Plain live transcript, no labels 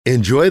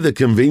Enjoy the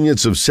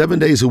convenience of 7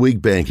 days a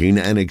week banking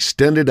and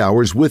extended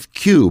hours with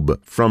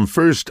Cube from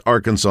First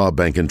Arkansas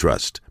Bank and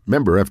Trust.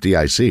 Member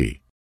FDIC.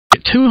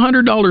 Get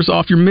 $200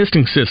 off your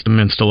misting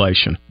system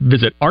installation.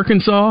 Visit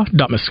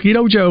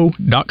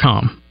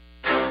arkansas.mosquitojoe.com.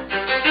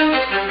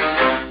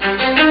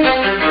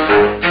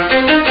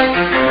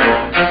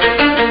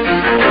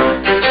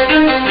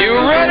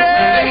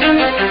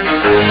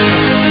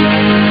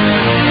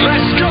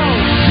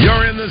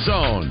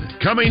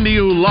 Coming to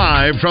you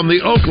live from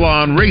the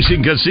Oaklawn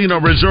Racing Casino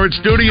Resort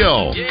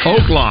Studio.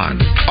 Oaklawn,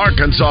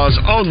 Arkansas's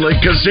only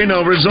casino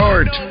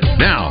resort.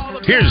 Now,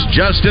 here's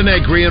Justin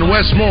Acree and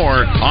Wes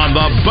Moore on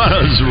the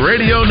Buzz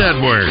Radio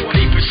Network.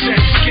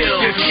 20%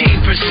 skill,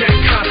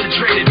 15%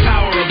 concentrated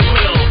power of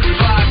will,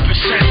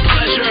 5%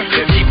 pleasure,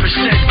 50%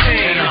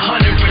 pain,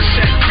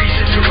 100%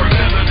 reason to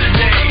remember the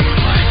name.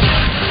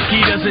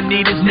 He doesn't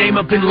need his name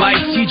up in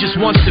lights, he just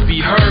wants to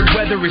be heard,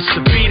 whether it's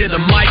the beat of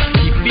the mic.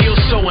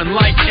 Feels so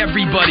unlike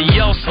everybody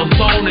else,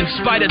 alone in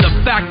spite of the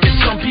fact that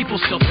some people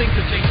still think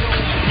that they know.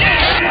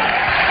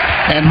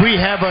 Yeah! And we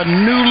have a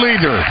new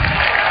leader,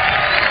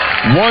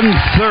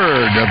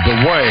 1/3 of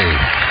the way.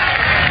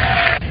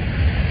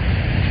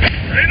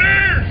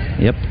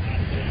 Yep.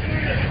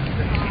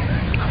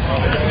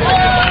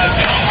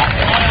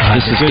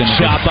 This is a good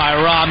shot by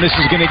Rahm. This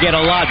is going to get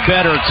a lot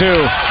better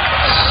too.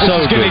 This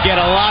is going to get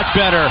a lot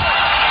better.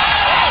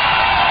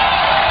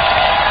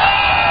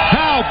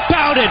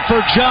 About it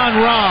for Jon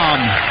Rahm.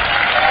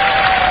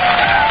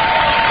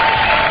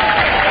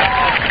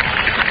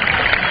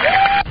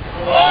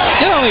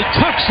 Oh, he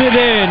tucks it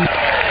in.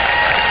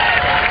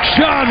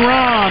 Jon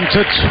Rahm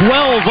to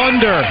 12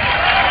 under.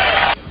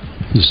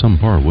 There's some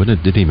par, wouldn't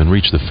it? Didn't even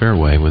reach the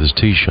fairway with his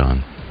tee shot.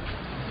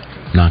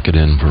 Knock it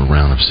in for a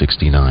round of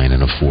 69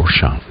 and a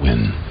 4-shot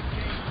win.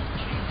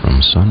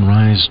 From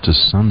sunrise to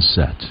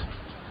sunset.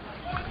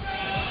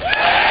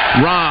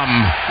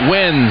 Rahm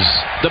wins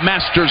the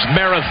Masters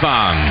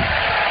Marathon.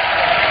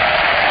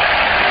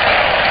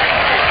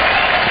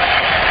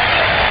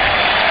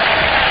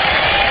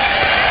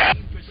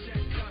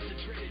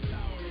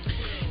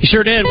 He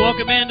sure did.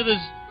 Welcome into the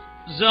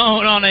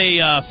zone on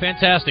a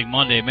fantastic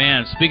Monday,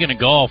 man. Speaking of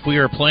golf, we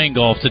are playing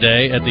golf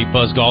today at the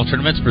Buzz Golf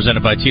Tournaments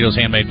presented by Tito's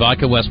Handmade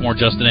Vodka. Wes Moore,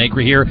 Justin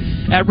Acree here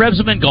at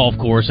Rebsamen Golf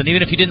Course. And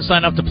even if you didn't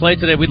sign up to play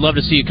today, we'd love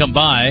to see you come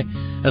by,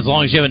 as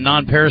long as you have a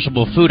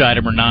non-perishable food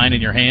item or 9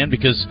 in your hand,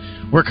 because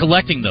we're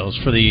collecting those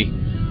for the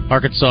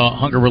Arkansas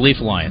Hunger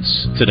Relief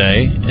Alliance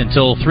today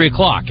until 3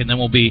 o'clock, and then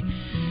we'll be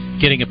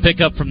getting a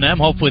pickup from them.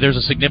 Hopefully there's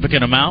a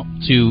significant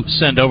amount to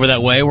send over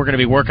that way. We're going to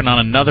be working on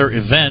another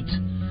event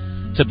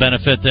to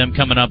benefit them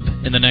coming up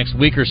in the next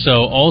week or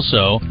so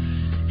also,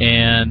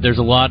 and there's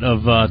a lot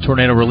of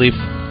tornado relief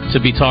to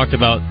be talked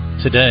about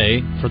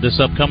today for this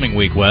upcoming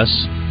week, Wes.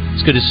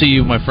 It's good to see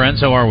you, my friends.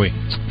 How are we?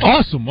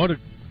 Awesome. Wow.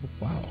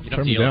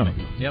 Turn me down.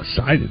 Yep.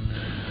 Excited.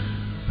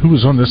 Who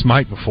was on this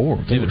mic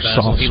before? They were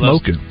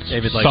soft-spoken.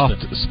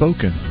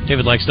 Soft-spoken.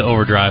 David likes to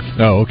overdrive.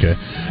 Oh, okay.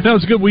 No, it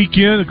was a good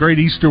weekend, a great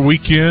Easter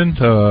weekend.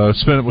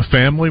 Spent it with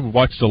family. We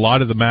watched a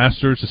lot of the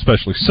Masters,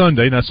 especially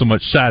Sunday, not so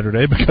much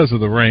Saturday because of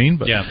the rain.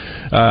 But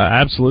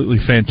absolutely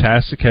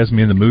fantastic. Has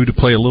me in the mood to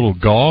play a little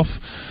golf.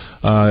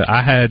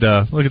 I had,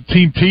 look at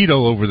Team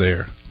Tito over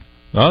there.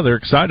 Oh, they're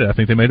excited. I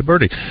think they made a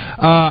birdie.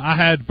 I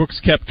had Brooks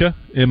Koepka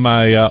in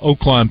my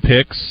Oaklawn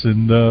picks,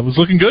 and it was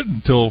looking good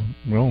until,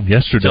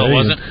 yesterday. Until it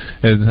wasn't.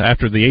 And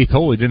after the 8th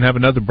hole, he didn't have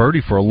another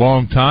birdie for a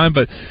long time.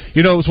 But,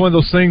 it was one of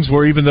those things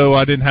where even though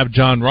I didn't have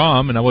Jon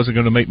Rahm, and I wasn't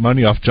going to make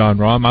money off Jon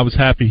Rahm, I was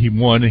happy he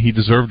won, and he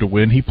deserved to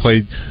win. He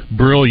played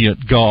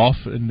brilliant golf,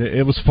 and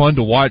it was fun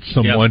to watch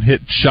someone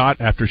hit shot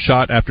after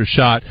shot after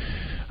shot.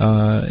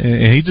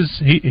 And he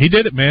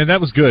did it, man. That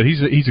was good.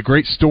 He's a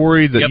great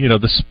story.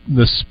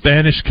 The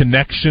Spanish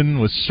connection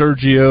with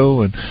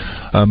Sergio and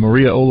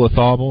Maria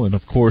Olazabal, and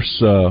of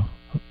course,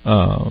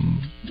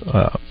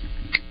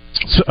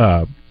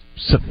 I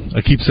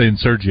keep saying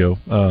Sergio.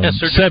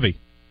 Seve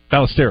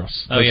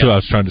Ballesteros. That's what I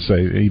was trying to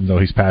say, even though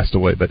he's passed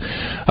away. But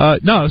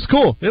no, it's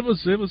cool. It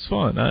was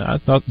fun. I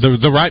thought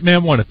the right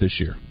man won it this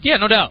year. Yeah,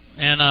 no doubt.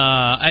 And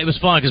it was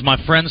fun because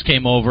my friends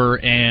came over,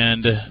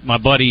 and my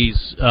buddy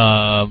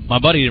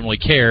didn't really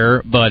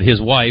care, but his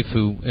wife,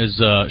 who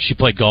is she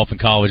played golf in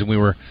college, and we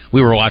were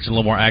watching a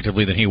little more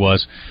actively than he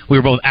was. We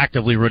were both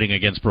actively rooting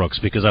against Brooks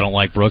because I don't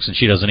like Brooks, and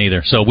she doesn't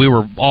either. So we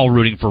were all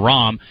rooting for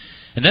Rahm.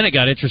 And then it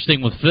got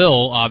interesting with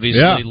Phil,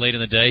 obviously, late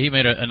in the day. He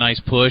made a nice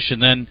push,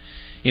 and then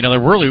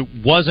there really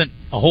wasn't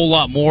a whole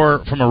lot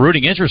more from a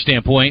rooting interest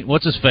standpoint.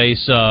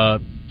 What's-his-face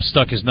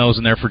stuck his nose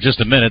in there for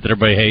just a minute that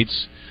everybody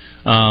hates.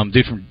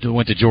 Dude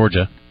went to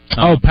Georgia.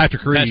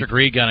 Patrick Reed. Patrick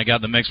Reed kind of got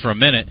in the mix for a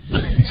minute,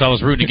 so I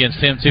was rooting against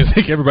him, too. I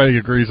think everybody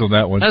agrees on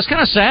that one. That's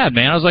kind of sad,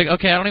 man. I was like,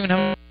 okay, I don't even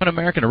have an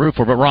American to root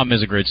for. But Rahm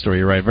is a great story.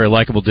 You're right, very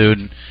likable dude.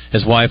 And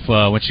his wife,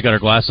 when she got her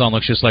glasses on,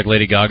 looks just like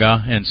Lady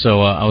Gaga. And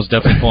so I was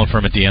definitely pulling for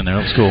him at the end there.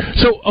 That was cool.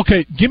 So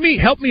okay,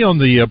 help me on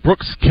the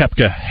Brooks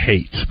Koepka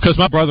hate, because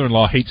my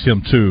brother-in-law hates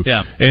him too.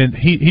 Yeah, and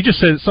he just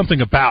said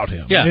something about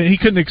him. Yeah, and he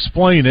couldn't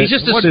explain it.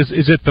 What is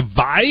it the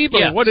vibe,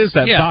 or what is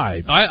that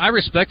vibe? I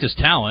respect his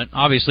talent,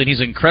 obviously, and he's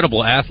an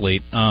incredible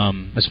athlete.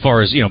 As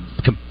far as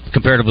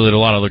comparatively to a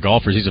lot of other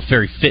golfers, he's a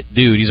very fit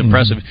dude. He's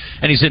impressive,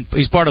 and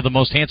he's part of the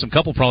most handsome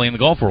couple probably in the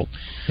golf world.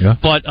 Yeah.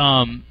 But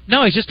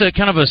no, he's just a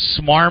kind of a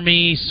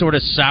smarmy, sort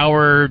of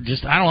sour.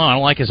 Just I don't know. I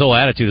don't like his whole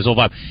attitude, his whole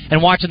vibe.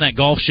 And watching that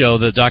golf show,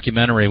 the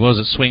documentary, what was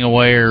it, Swing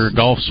Away or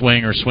Golf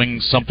Swing or Swing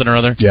something or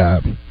other?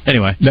 Yeah.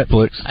 Anyway,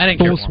 Netflix. I didn't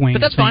care. Swing, but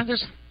that's fine.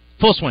 There's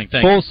Full Swing,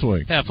 thanks. Full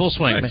Swing. Yeah, Full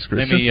Swing. Thanks,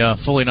 made me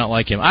fully not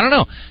like him. I don't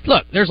know.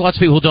 Look, there's lots of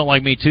people who don't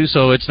like me, too,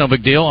 so it's no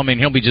big deal. I mean,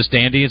 he'll be just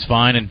dandy. It's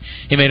fine. And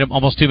he made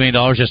almost $2 million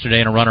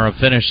yesterday in a runner-up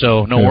finish,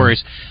 so no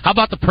worries. How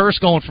about the purse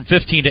going from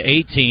 15 to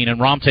 18, and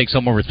Rahm takes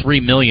home over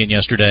 $3 million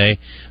yesterday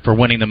for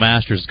winning the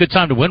Masters. It's a good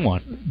time to win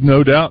one.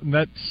 No doubt. And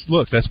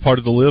that's part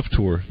of the LIV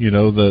Tour.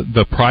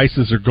 The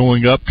prices are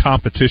going up.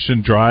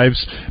 Competition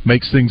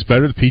makes things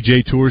better. The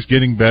PGA Tour is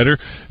getting better.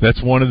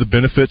 That's one of the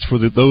benefits for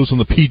those on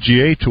the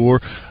PGA Tour.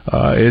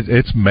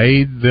 It's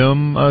made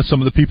them,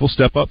 some of the people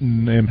step up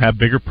and have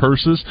bigger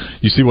purses.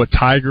 You see what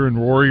Tiger and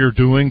Rory are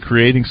doing,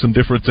 creating some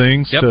different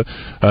things,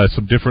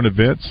 some different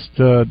events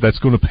that's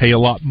going to pay a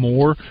lot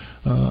more.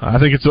 I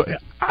think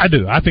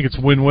it's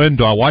a win-win.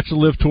 Do I watch the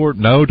LIV Tour?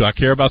 No. Do I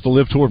care about the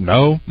LIV Tour?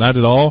 No, not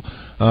at all.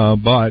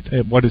 But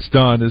what it's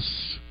done is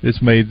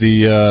it's made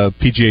the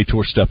PGA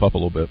Tour step up a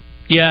little bit.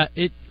 Yeah,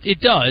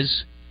 it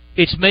does.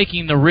 It's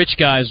making the rich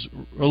guys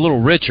a little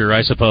richer,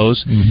 I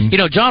suppose. Mm-hmm.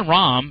 John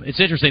Rahm, it's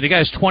interesting. The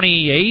guy's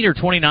 28 or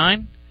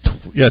 29?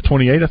 Yeah,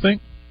 28, I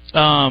think.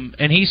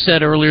 And he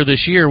said earlier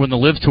this year when the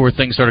LIV Tour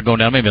thing started going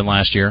down, maybe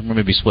last year, we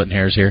may be splitting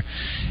hairs here,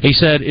 he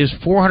said, is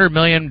 $400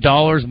 million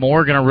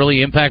more going to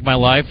really impact my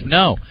life?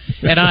 No.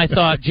 And I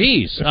thought,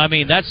 geez, I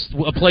mean, that's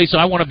a place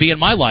I want to be in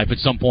my life at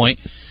some point.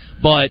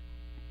 But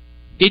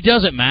it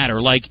doesn't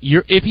matter. Like,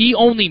 if he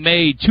only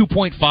made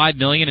 $2.5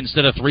 million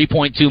instead of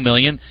 $3.2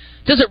 million,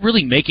 does it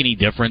really make any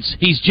difference?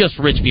 He's just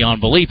rich beyond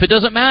belief. It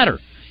doesn't matter.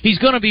 He's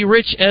going to be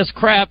rich as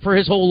crap for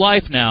his whole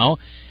life now,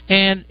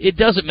 and it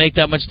doesn't make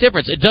that much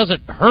difference. It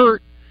doesn't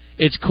hurt.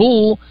 It's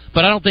cool,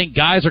 but I don't think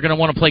guys are going to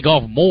want to play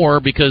golf more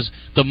because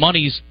the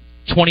money's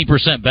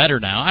 20%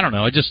 better now. I don't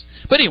know.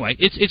 But anyway,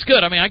 it's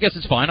good. I mean, I guess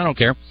it's fine. I don't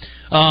care.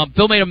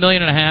 Bill made $1.5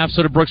 million,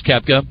 so did Brooks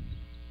Koepka.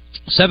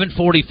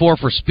 $744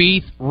 for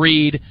Spieth,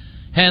 Reed,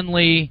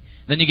 Henley.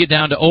 Then you get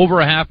down to over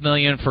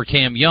 $500,000 for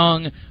Cam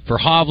Young, for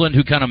Hovland,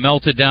 who kind of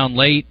melted down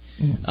late.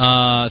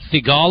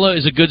 Thigala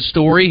is a good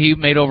story. He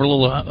made over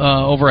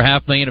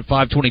 $500,000 at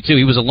 522.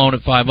 He was alone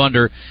at 5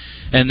 under.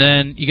 And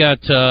then you got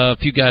a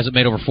few guys that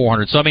made over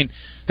 400. So I mean,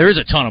 there is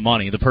a ton of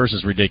money. The purse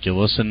is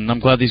ridiculous, and I'm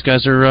glad these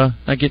guys are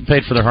not getting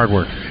paid for their hard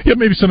work. Yeah,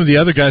 maybe some of the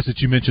other guys that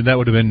you mentioned, that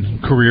would have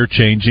been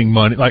career-changing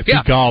money. Like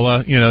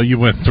Thigala, you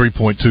went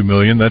 $3.2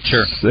 million. That's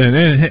sure.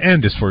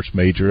 And his first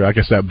major. I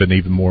guess that would have been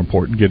even more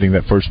important, getting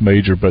that first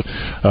major. But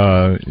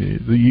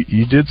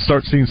you did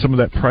start seeing some of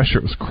that pressure.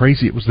 It was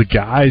crazy. It was the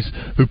guys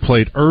who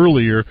played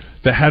earlier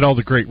that had all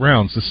the great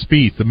rounds, the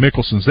Spieth, the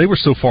Mickelsons. They were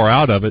so far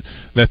out of it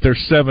that they're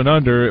 7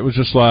 under. It was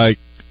just like,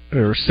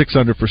 or 6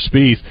 under for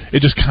Spieth,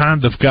 it just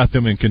kind of got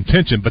them in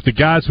contention. But the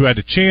guys who had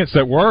a chance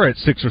that were at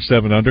 6 or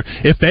 7 under,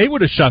 if they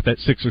would have shot that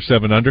 6 or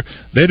 7 under,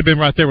 they'd have been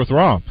right there with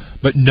Rahm.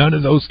 But none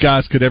of those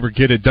guys could ever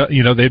get it done.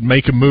 They'd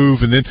make a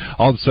move and then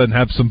all of a sudden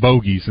have some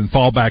bogeys and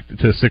fall back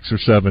to 6 or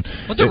 7.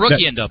 What'd the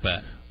rookie end up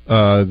at?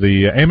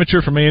 The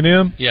amateur from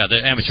A&M? Yeah,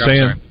 the amateur,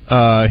 Sam,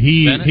 I'm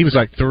sorry. He was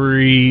like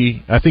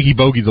 3. I think he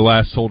bogeyed the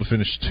last hole to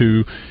finish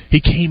 2.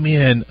 He came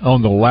in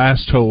on the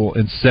last hole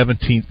in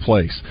 17th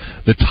place.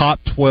 The top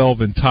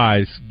 12 in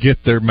ties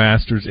get their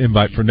Masters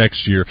invite for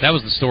next year. That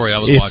was the story I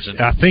was watching.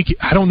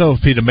 I don't know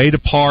if he'd have made a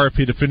par, if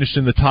he'd have finished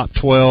in the top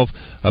 12,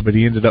 but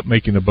he ended up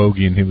making a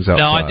bogey and he was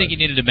outside. No, I think he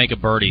needed to make a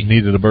birdie.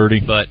 Needed a birdie.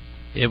 But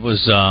it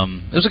was a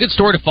good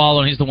story to follow,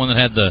 and he's the one that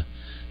had the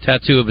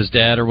tattoo of his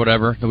dad or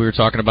whatever that we were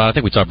talking about. I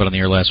think we talked about it on the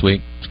air last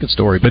week. It's a good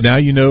story. But now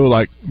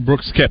like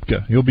Brooks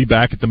Koepka, he'll be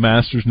back at the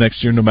Masters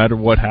next year no matter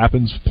what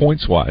happens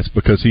points-wise,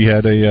 because he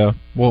had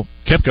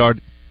Koepka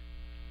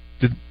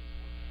did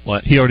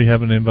what? He already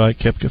have an invite,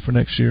 Koepka, for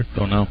next year?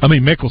 Don't know. I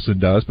mean, Mickelson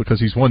does because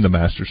he's won the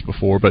Masters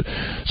before, but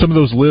some of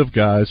those LIV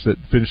guys that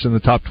finished in the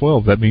top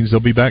 12, that means they'll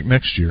be back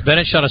next year.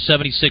 Bennett shot a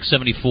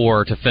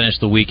 76-74 to finish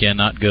the weekend,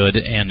 not good,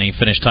 and he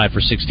finished tied for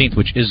 16th,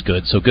 which is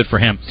good, so good for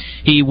him.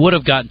 He would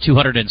have gotten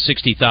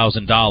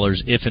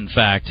 $260,000 if, in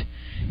fact,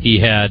 he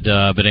had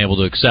been able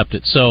to accept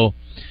it. So,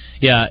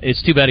 yeah,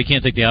 it's too bad he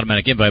can't take the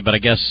automatic invite, but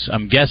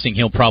I'm guessing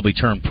he'll probably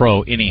turn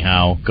pro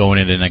anyhow going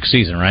into next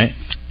season, right?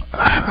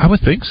 I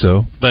would think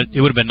so. But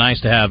it would have been nice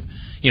to have,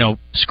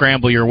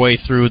 scramble your way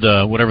through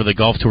the whatever the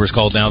golf tour is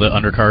called now, the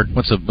undercard.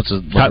 What's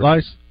the Tight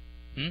Lies?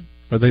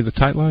 Are they the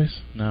Tight Lies?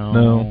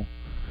 No.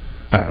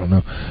 I don't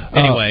know.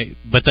 Anyway,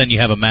 but then you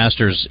have a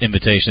Masters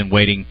invitation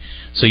waiting,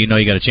 so you know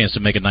you got a chance to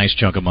make a nice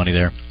chunk of money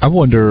there. I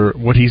wonder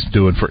what he's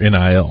doing for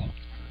NIL.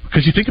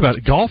 Because you think about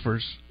it,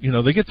 golfers,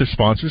 they get their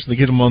sponsors, they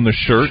get them on their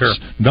shirts. Sure.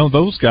 No,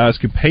 those guys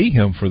can pay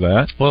him for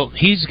that. Well,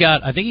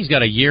 I think he's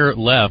got a year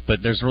left,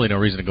 but there's really no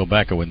reason to go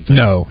back, I wouldn't think.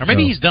 No. Or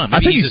maybe he's done. Maybe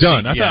I think he's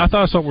done. Senior, I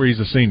thought I saw where he's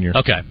a senior.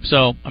 Okay.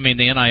 So, the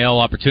NIL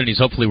opportunities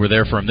hopefully were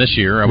there for him this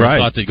year. I would have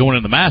thought that going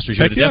into the Masters,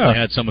 you would have definitely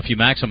had some if you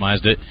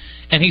maximized it.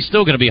 And he's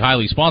still going to be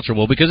highly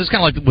sponsorable because it's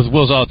kind of like with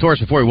Will Zalatoris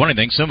before he won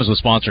anything. Simmons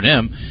was sponsoring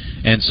him,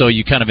 and so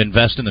you kind of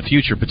invest in the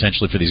future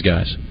potentially for these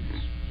guys.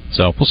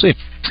 So we'll see.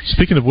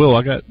 Speaking of Will,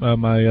 I got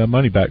my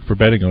money back for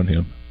betting on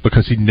him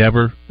because he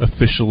never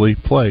officially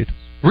played.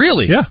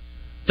 Really? Yeah.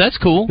 That's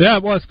cool. Yeah,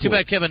 it was cool. Too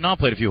bad Kevin Na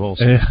played a few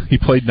holes. He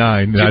played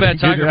 9. Too bad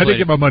Tiger I didn't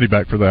get my money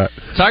back for that.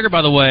 Tiger,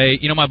 by the way,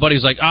 my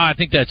buddy's like, I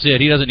think that's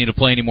it. He doesn't need to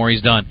play anymore.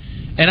 He's done.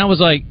 And I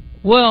was like,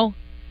 well,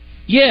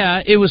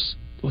 yeah, it was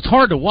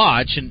hard to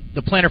watch, and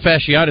the plantar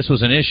fasciitis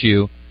was an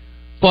issue,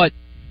 but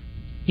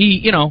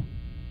he,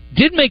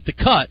 did make the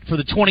cut for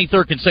the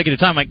 23rd consecutive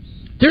time. Like,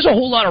 there's a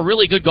whole lot of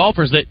really good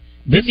golfers that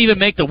didn't even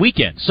make the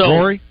weekend. So,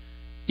 Rory?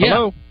 Yeah.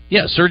 Hello?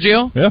 Yeah,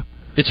 Sergio? Yeah.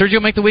 Did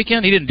Sergio make the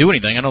weekend? He didn't do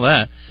anything, I know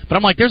that. But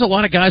I'm like, there's a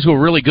lot of guys who are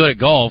really good at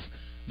golf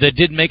that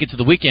didn't make it to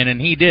the weekend, and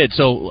he did.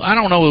 So I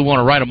don't know if we want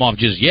to write him off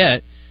just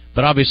yet,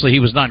 but obviously he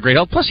was not in great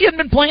health. Plus, he hadn't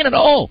been playing at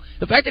all.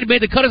 The fact that he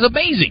made the cut is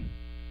amazing.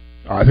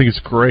 I think it's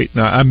great.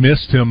 Now, I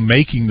missed him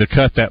making the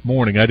cut that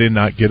morning. I did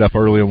not get up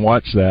early and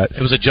watch that.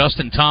 It was a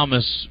Justin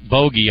Thomas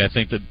bogey, I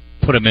think, that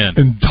put him in.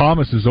 And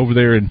Thomas is over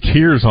there in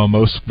tears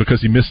almost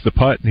because he missed the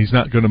putt, and he's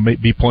not going to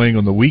be playing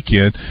on the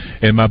weekend.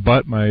 And my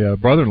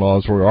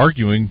brother-in-laws were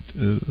arguing.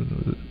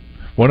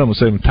 One of them was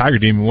saying Tiger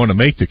didn't even want to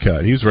make the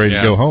cut. He was ready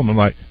to go home. I'm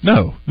like,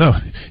 no,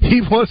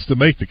 he wants to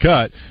make the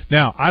cut.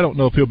 Now, I don't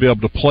know if he'll be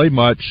able to play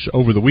much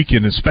over the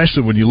weekend,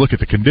 especially when you look at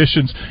the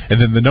conditions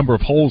and then the number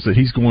of holes that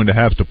he's going to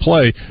have to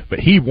play, but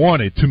he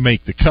wanted to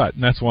make the cut,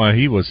 and that's why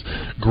he was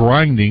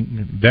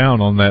grinding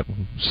down on that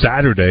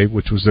Saturday,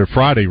 which was their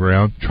Friday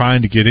round,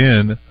 trying to get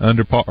in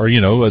under par, or,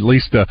 at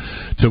least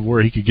to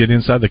where he could get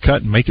inside the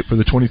cut and make it for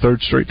the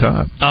 23rd straight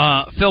time.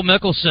 Phil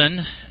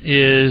Mickelson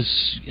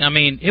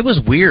it was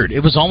weird.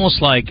 It was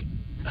almost like,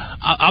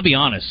 I'll be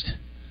honest,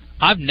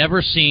 I've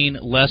never seen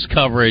less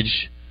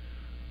coverage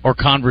or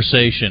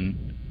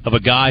conversation of a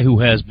guy who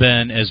has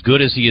been as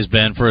good as he has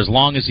been for as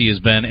long as he has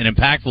been and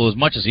impactful as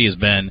much as he has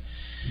been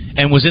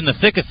and was in the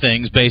thick of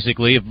things,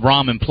 basically, if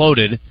Rahm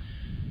imploded.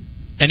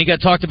 And he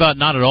got talked about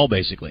not at all,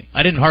 basically.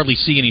 I didn't hardly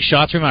see any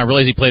shots from him. I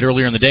realized he played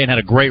earlier in the day and had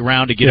a great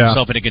round to get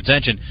himself into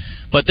contention.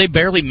 But they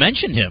barely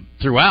mentioned him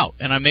throughout.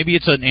 And maybe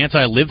it's an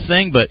anti-live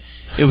thing, but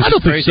it was crazy. I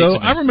don't think so.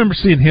 I remember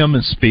seeing him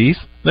and Spieth.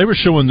 They were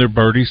showing their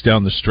birdies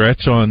down the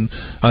stretch on,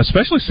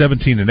 especially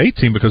 17 and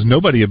 18, because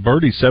nobody had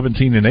birdied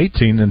 17 and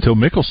 18 until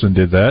Mickelson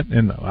did that,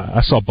 and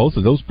I saw both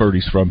of those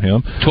birdies from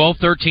him. 12,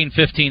 13,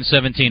 15,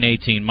 17,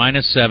 18,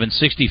 -7,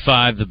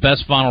 65, the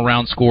best final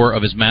round score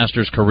of his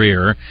Masters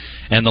career,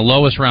 and the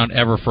lowest round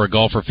ever for a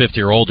golfer 50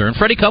 or older. And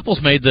Freddie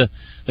Couples made the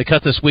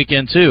cut this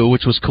weekend, too,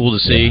 which was cool to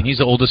see. Yeah. He's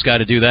the oldest guy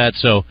to do that,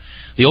 so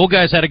the old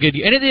guys had a good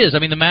year. And it is,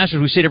 the Masters,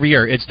 we see it every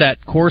year. It's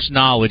that course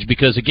knowledge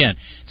because, again,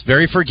 it's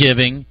very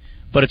forgiving,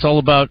 but it's all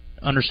about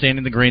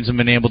understanding the greens and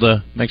being able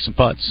to make some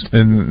putts.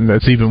 And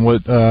that's even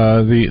what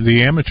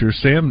the amateur,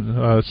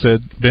 Sam,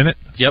 said, Bennett.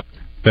 Yep.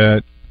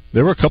 That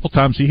there were a couple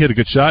times he hit a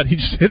good shot. He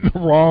just hit in the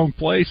wrong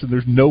place, and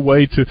there's no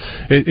way to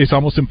 – it's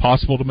almost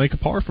impossible to make a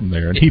par from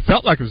there. And he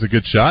felt like it was a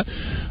good shot,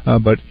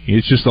 but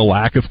it's just a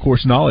lack of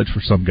course knowledge for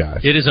some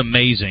guys. It is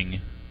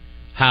amazing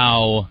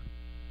how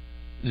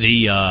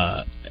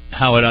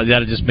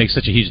that just makes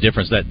such a huge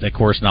difference, that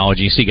course knowledge.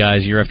 You see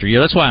guys year after year.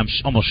 That's why I'm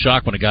almost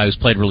shocked when a guy who's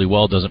played really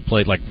well doesn't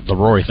play like the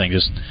Rory thing.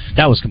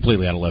 That was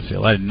completely out of left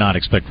field. I did not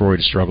expect Rory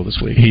to struggle this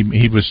week.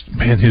 He was,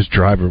 his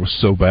driver was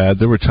so bad.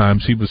 There were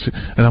times he was,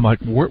 and I'm like,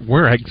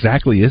 where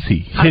exactly is he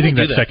hitting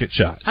that second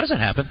shot? How does that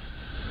happen?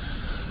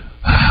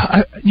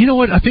 You know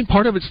what? I think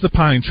part of it's the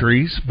pine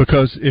trees,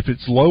 because if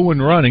it's low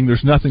and running,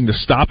 there's nothing to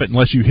stop it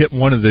unless you hit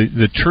one of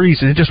the trees,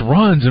 and it just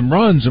runs and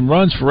runs and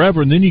runs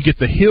forever, and then you get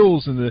the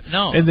hills and it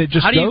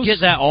just how do you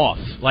get that off?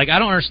 Like, I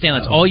don't understand.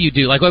 That's all you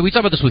do. Like, we talk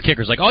about this with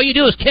kickers. Like, all you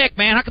do is kick,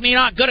 man. How come you're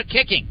not good at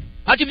kicking?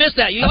 How'd you miss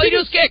that? All you do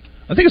is kick.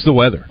 I think it's the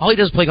weather. All he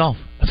does is play golf.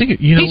 I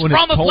think he's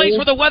from a place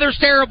where the weather's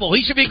terrible.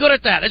 He should be good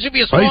at that. That should be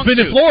a strong He's been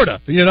suit. in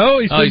Florida. He's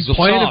been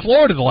playing in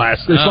Florida the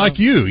last. It's like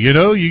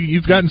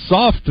you've gotten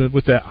soft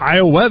with that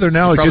Iowa weather.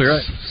 Now it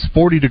gets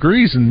 40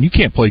 degrees, and you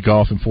can't play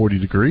golf in 40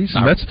 degrees.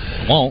 And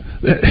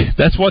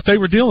that's what they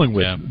were dealing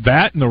with. Yeah.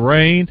 That and the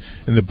rain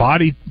and the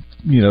body,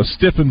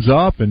 stiffens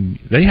up. And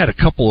they had a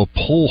couple of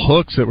pull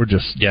hooks that were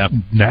just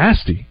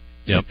nasty.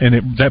 Yep.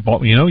 And that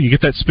ball, you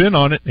get that spin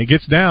on it, it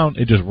gets down,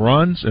 it just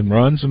runs and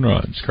runs and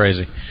runs. It's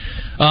crazy.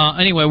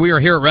 Anyway, we are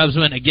here at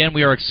Rebsamen. Again,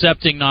 we are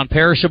accepting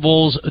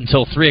non-perishables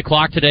until 3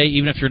 o'clock today,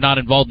 even if you're not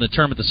involved in the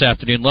tournament this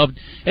afternoon.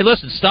 Hey,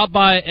 listen, stop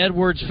by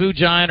Edwards Food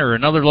Giant or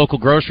another local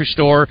grocery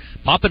store.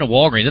 Pop into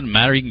Walgreens. It doesn't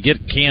matter. You can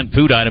get canned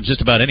food items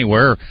just about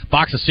anywhere, or a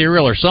box of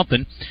cereal or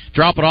something.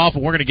 Drop it off,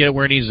 and we're going to get it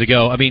where it needs to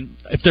go. I mean,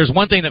 if there's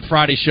one thing that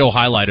Friday's show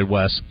highlighted,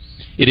 Wes,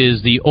 it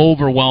is the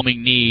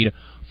overwhelming need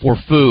for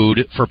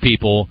food for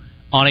people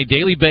on a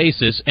daily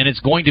basis, and it's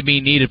going to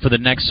be needed for the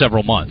next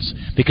several months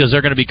because there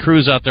are going to be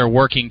crews out there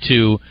working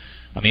to,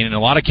 in a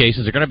lot of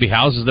cases, there are going to be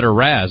houses that are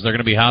razed. There are going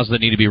to be houses that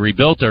need to be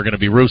rebuilt. There are going to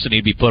be roofs that need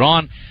to be put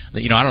on.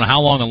 I don't know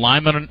how long the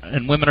linemen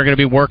and women are going to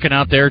be working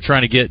out there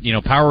trying to get,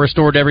 power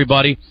restored to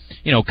everybody.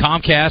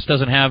 Comcast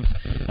doesn't have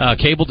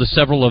cable to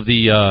several of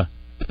the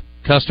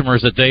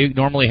customers that they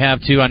normally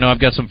have, too. I know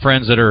I've got some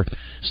friends that are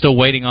still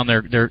waiting on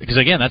their because,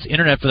 again, that's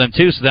internet for them,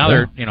 too, so now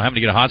they're having to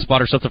get a hotspot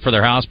or something for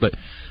their house, but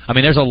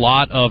there's a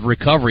lot of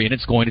recovery, and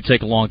it's going to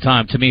take a long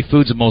time. To me,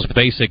 food's the most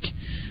basic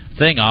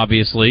thing,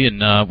 obviously, and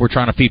we're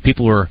trying to feed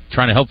people who are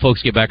trying to help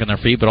folks get back on their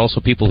feet, but also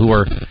people who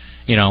are,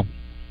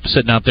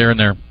 sitting out there in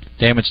their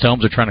damaged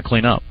homes are trying to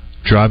clean up.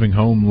 Driving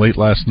home late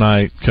last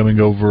night,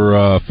 coming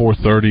over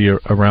 4:30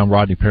 around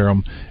Rodney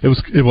Parham, it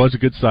was a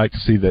good sight to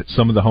see that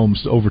some of the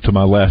homes over to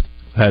my left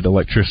had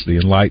electricity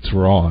and lights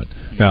were on.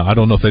 Now, I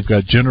don't know if they've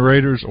got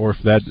generators or if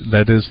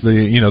that is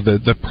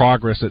the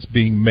progress that's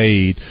being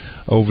made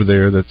over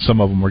there, that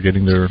some of them are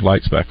getting their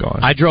lights back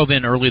on. I drove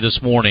in early this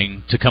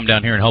morning to come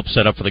down here and help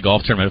set up for the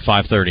golf tournament at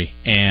 5:30,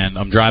 and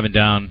I'm driving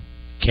down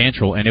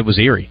Cantrell, and it was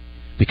eerie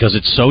because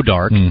it's so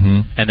dark,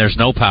 and there's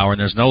no power, and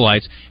there's no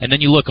lights, and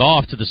then you look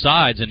off to the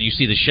sides, and you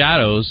see the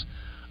shadows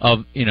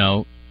of,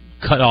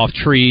 cut off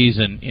trees,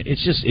 and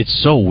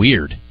it's so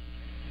weird.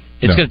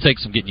 It's going to take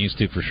some getting used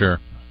to for sure.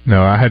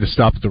 No, I had to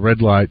stop at the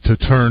red light to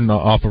turn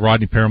off of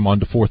Rodney Parham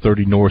onto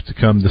 430 North to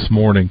come this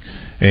morning,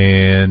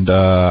 and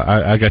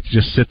I got to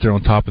just sit there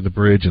on top of the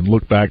bridge and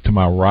look back to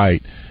my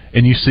right,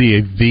 and you see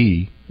a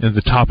V at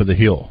the top of the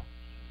hill,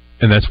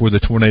 and that's where the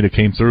tornado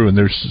came through, and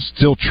there's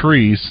still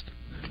trees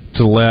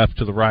to the left,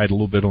 to the right, a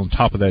little bit on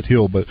top of that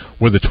hill, but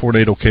where the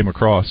tornado came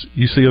across,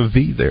 you see a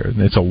V there,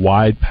 and it's a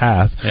wide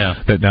path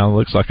that now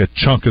looks like a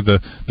chunk of the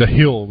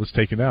hill was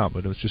taken out,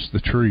 but it was just the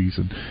trees,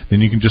 and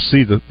then you can just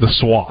see the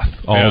swath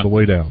all the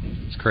way down.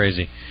 It's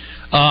crazy.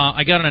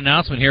 I got an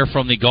announcement here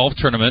from the golf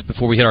tournament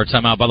before we hit our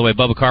timeout. By the way,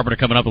 Bubba Carpenter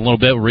coming up in a little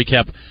bit. We'll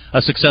recap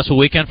a successful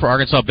weekend for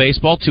Arkansas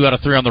baseball, 2 out of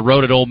 3 on the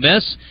road at Ole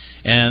Miss,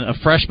 and a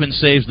freshman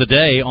saves the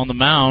day on the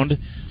mound.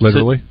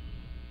 Literally?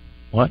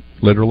 What?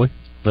 Literally?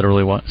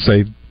 Literally what?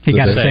 Saved. He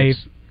got a save.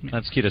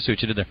 That's cute. I see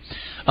what you did there.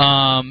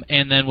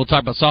 And then we'll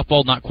talk about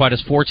softball, not quite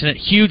as fortunate.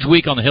 Huge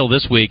week on the Hill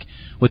this week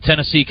with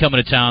Tennessee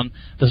coming to town.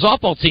 The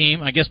softball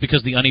team, I guess because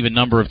of the uneven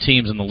number of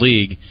teams in the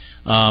league,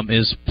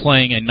 is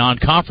playing a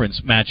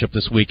non-conference matchup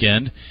this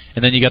weekend.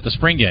 And then you got the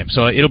spring game.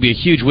 So it'll be a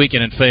huge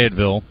weekend in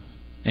Fayetteville.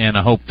 And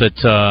I hope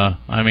that,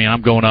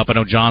 I'm going up. I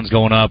know John's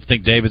going up. I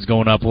think David's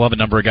going up. We'll have a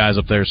number of guys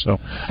up there. So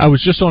I was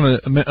just on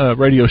a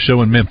radio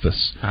show in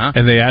Memphis,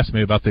 and they asked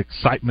me about the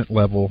excitement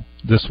level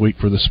this week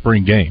for the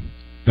spring game.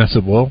 And I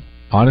said, well,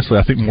 honestly,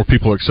 I think more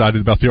people are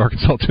excited about the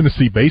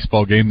Arkansas-Tennessee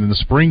baseball game than the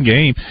spring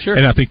game. Sure.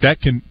 And I think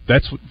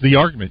that's the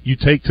argument you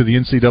take to the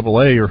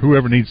NCAA or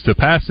whoever needs to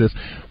pass this.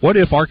 What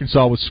if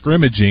Arkansas was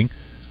scrimmaging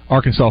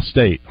Arkansas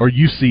State or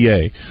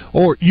UCA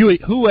or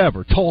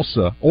whoever,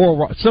 Tulsa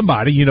or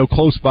somebody,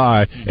 close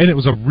by, and it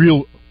was a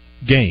real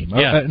game,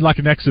 like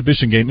an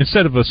exhibition game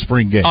instead of a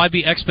spring game? I'd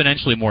be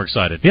exponentially more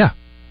excited. Yeah.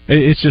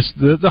 It's just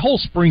the whole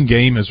spring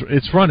game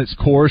it's run its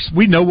course.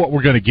 We know what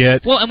we're going to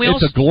get. Well, and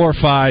it's a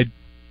glorified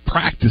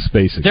practice,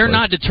 basically. They're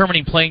not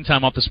determining playing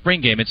time off the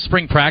spring game. It's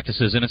spring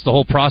practices, and it's the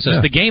whole process.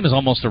 The game is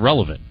almost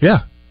irrelevant.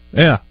 Yeah.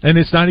 Yeah, and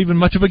it's not even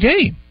much of a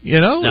game,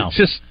 No.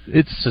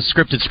 It's a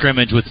scripted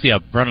scrimmage with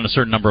running a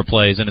certain number of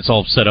plays, and it's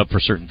all set up for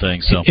certain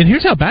things. So, and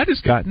here's how bad it's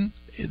gotten: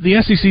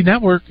 the SEC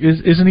network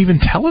isn't even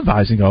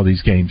televising all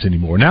these games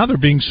anymore. Now they're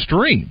being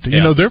streamed.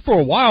 There for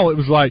a while it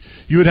was like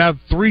you would have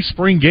 3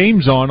 spring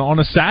games on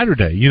a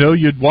Saturday.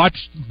 You'd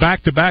watch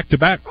back to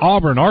back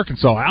Auburn,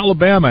 Arkansas,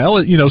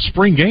 Alabama,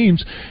 spring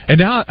games, and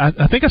now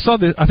I think I saw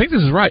this. I think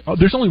this is right.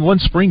 There's only 1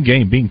 spring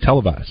game being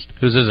televised.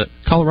 Whose is it?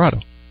 Colorado.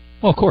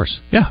 Well, of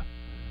course. Yeah.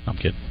 I'm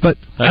kidding. But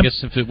I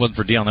guess if it wasn't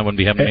for Deion, that wouldn't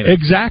be happening either.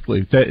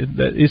 Exactly. That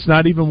it's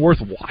not even worth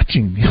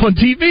watching on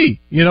TV.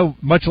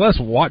 Much less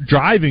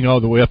driving all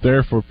the way up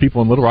there for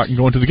people in Little Rock and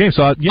going to the game.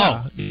 So,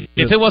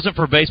 if it wasn't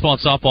for baseball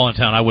and softball in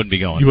town, I wouldn't be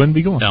going. You wouldn't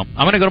be going? No.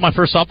 I'm going to go to my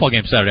first softball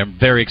game Saturday. I'm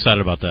very excited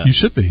about that. You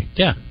should be.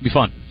 Yeah, it'll be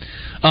fun.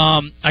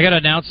 I got to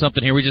announce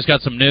something here. We just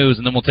got some news,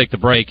 and then we'll take the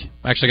break.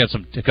 Actually, I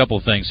got a couple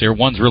of things here.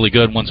 One's really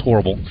good, one's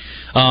horrible.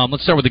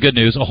 Let's start with the good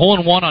news. A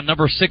hole-in-one on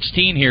number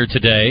 16 here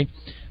today.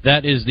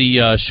 That is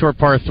the short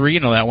par 3. You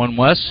know that one,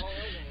 Wes.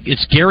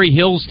 It's Gary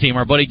Hill's team,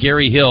 our buddy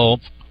Gary Hill.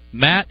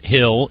 Matt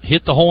Hill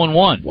hit the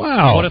hole-in-one.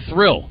 Wow. What a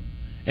thrill.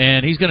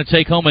 And he's going to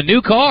take home a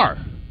new car.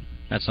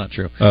 That's not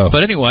true. Oh.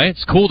 But anyway,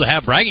 it's cool to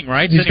have bragging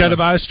rights. He's got to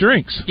buy us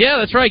drinks. Yeah,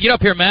 that's right. Get up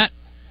here, Matt.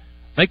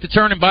 Make the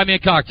turn and buy me a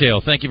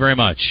cocktail. Thank you very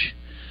much.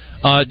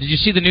 Did you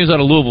see the news out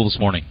of Louisville this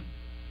morning?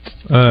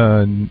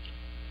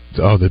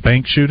 The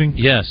bank shooting?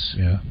 Yes.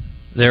 Yeah.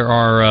 There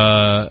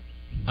are,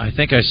 I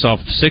think I saw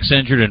 6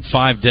 injured and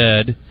 5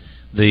 dead.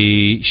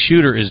 The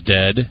shooter is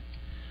dead.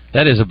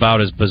 That is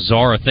about as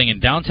bizarre a thing in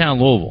downtown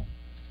Louisville.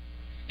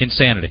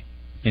 Insanity.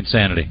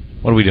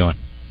 What are we doing?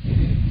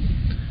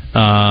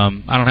 I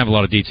don't have a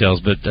lot of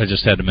details, but I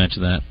just had to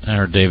mention that. I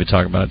heard David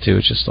talk about it, too.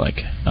 It's just like,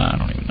 I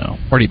don't even know.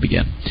 Where do you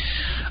begin?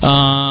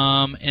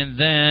 And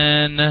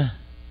then a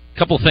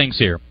couple things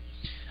here.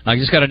 I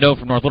just got a note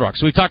from North Little Rock.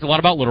 So we've talked a lot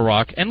about Little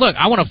Rock. And look,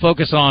 I want to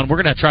focus on,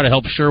 we're going to try to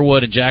help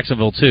Sherwood and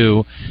Jacksonville,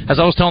 too. As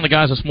I was telling the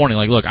guys this morning,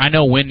 like, look, I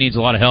know Wynn needs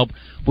a lot of help.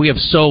 We have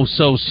so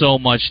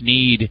much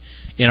need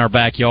in our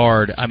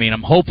backyard. I mean,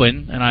 I'm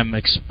hoping, and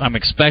I'm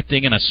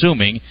expecting and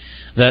assuming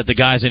that the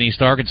guys in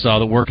East Arkansas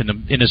that work in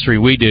the industry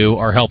we do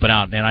are helping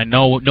out. And I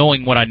know,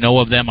 knowing what I know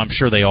of them, I'm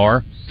sure they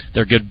are.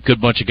 They're a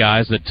good bunch of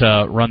guys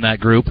that run that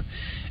group.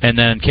 And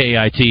then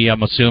KIT,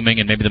 I'm assuming,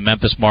 and maybe the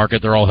Memphis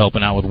market, they're all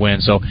helping out with Wynn.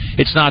 So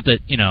it's not that,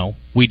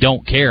 we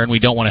don't care and we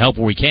don't want to help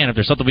where we can. If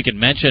there's something we can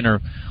mention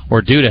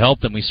or do to help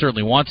them, we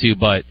certainly want to.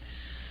 But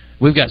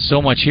we've got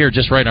so much here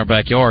just right in our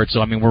backyard.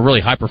 So, I mean, we're really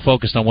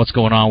hyper-focused on what's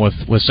going on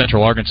with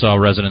Central Arkansas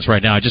residents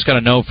right now. I just got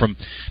a note from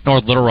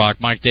North Little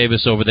Rock. Mike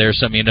Davis over there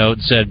sent me a note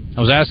and said,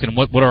 I was asking him,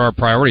 what are our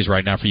priorities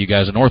right now for you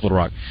guys in North Little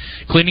Rock?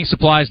 Cleaning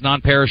supplies,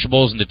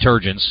 non-perishables, and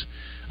detergents.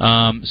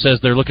 Says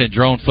they're looking at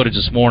drone footage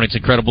this morning. It's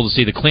incredible to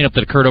see the cleanup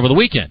that occurred over the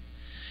weekend.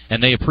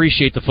 And they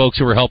appreciate the folks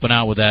who are helping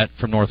out with that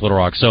from North Little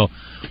Rock. So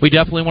we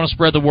definitely want to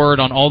spread the word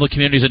on all the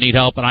communities that need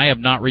help. And I have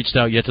not reached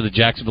out yet to the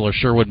Jacksonville or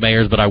Sherwood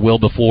mayors, but I will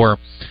before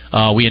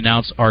we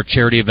announce our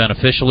charity event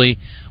officially.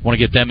 I want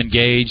to get them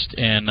engaged,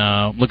 and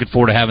looking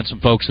forward to having some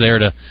folks there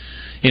to,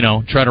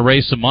 try to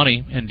raise some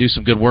money and do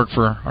some good work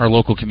for our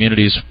local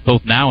communities,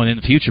 both now and in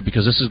the future,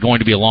 because this is going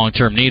to be a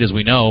long-term need, as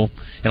we know,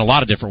 in a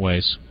lot of different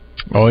ways.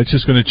 Oh, it's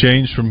just going to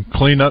change from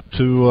cleanup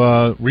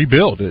to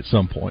rebuild at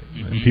some point.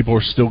 Mm-hmm. And people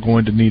are still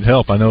going to need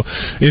help. I know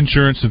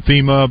insurance and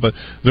FEMA, but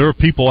there are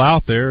people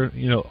out there,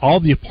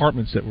 all the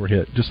apartments that were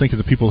hit. Just think of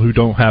the people who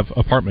don't have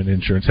apartment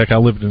insurance. Heck, I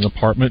lived in an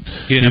apartment.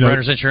 You didn't have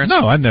renter's insurance?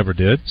 No, I never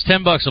did. It's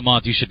 $10 a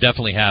month. You should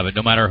definitely have it,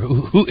 no matter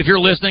who. If you're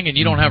listening and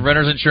you don't have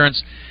renter's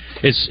insurance,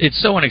 it's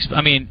so inexpensive.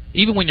 I mean,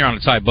 even when you're on a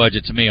tight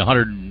budget, to me,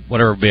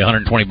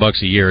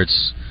 $120 a year.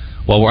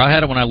 I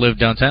had it when I lived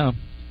downtown.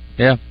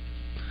 Yeah.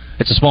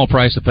 It's a small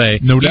price to pay.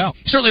 No doubt.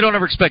 You certainly don't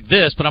ever expect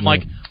this, but I'm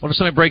like, what if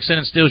somebody breaks in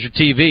and steals your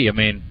TV? I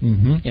mean,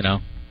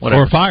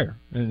 whatever. Or a fire.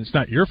 And it's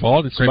not your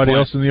fault. It's somebody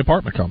else in the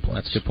apartment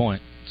complex. That's a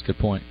good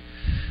point.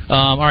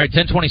 All right,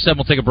 10:27,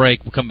 we'll take a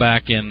break. We'll come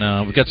back,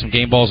 and we've got some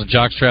game balls and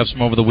jock straps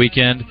from over the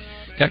weekend.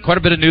 Got quite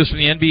a bit of news from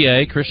the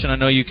NBA. Christian, I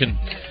know you can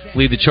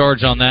lead the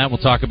charge on that. We'll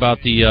talk about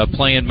the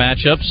play-in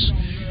matchups.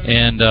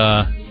 And,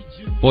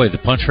 the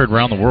punch heard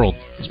around the world.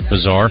 It's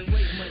bizarre.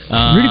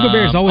 Rudy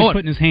Gobert is always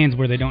putting his hands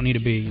where they don't need to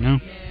be,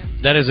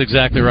 That is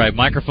exactly right.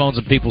 Microphones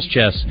in people's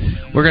chests.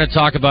 We're going to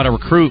talk about a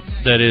recruit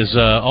that is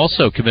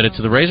also committed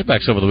to the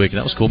Razorbacks over the weekend.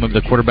 That was cool. Maybe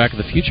the quarterback of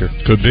the future.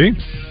 Could be.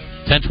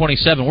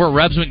 10:27. We're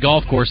at Rebsman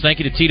Golf Course. Thank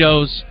you to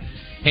Tito's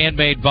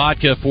Handmade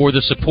Vodka for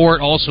the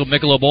support. Also,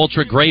 Michelob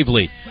Ultra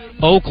Gravely.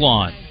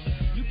 Oaklawn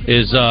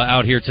is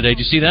out here today. Did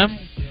you see them?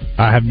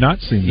 I have not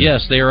seen them.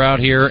 Yes, they are out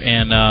here,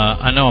 and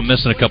I know I'm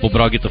missing a couple,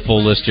 but I'll get the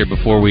full list here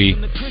before we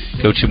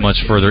go too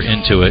much further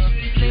into it.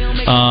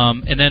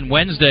 And then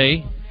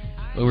Wednesday,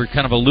 we were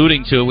kind of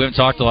alluding to it. We haven't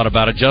talked a lot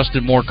about it.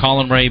 Justin Moore,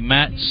 Colin Ray,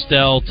 Matt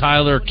Stell,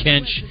 Tyler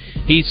Kinch,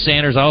 Heath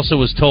Sanders. I also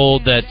was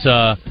told that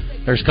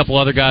there's a couple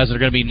other guys that are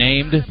going to be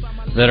named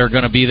that are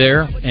going to be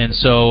there, and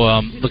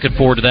so looking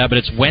forward to that. But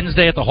it's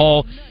Wednesday at the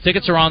Hall.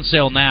 Tickets are on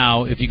sale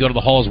now. If you go to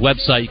the Hall's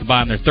website, you can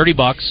buy them. They're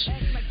 $30,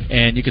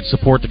 and you can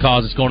support the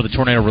cause. It's going to the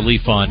Tornado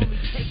Relief Fund,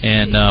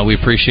 and we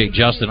appreciate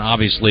Justin,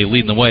 obviously,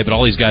 leading the way, but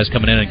all these guys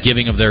coming in and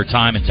giving of their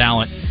time and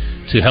talent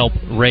to help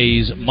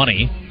raise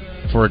money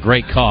for a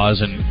great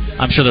cause, and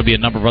I'm sure there'll be a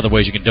number of other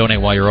ways you can donate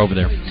while you're over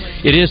there.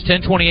 It is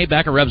 10:28,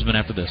 back at Rebsman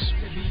after this.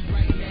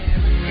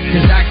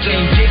 'Cause I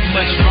can't get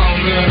much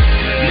longer.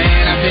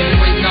 Man, I've been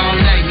waiting all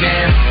night,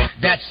 man.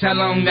 That's how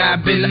long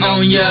I've been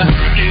on ya.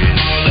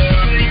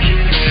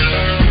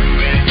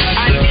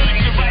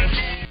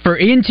 For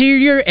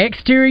interior,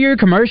 exterior,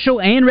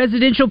 commercial, and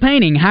residential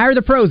painting, hire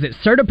the pros at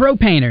CertaPro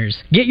Painters.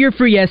 Get your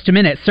free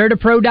estimate at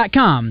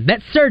CertaPro.com.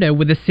 That's Certa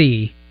with a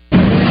C.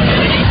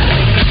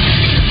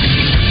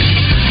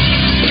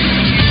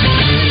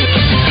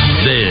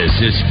 This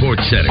is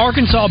Sports Center.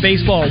 Arkansas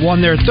baseball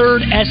won their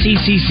third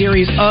SEC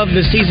series of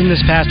the season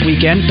this past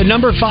weekend. The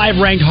number 5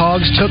 ranked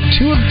Hogs took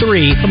 2 of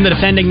 3 from the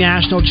defending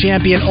national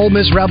champion Ole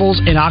Miss Rebels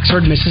in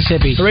Oxford,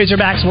 Mississippi. The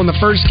Razorbacks won the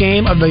first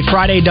game of the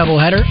Friday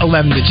doubleheader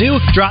 11-2,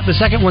 dropped the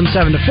second one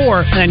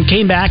 7-4, and then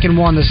came back and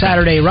won the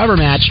Saturday rubber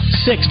match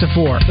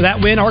 6-4. For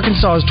that win,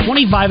 Arkansas is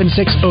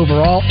 25-6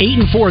 overall,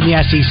 8-4 in the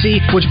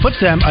SEC, which puts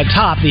them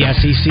atop the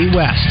SEC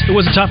West. It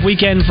was a tough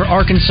weekend for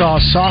Arkansas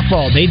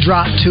softball. They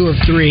dropped 2 of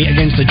 3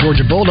 against the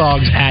Georgia Bulldogs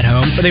Hogs at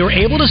home, but they were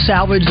able to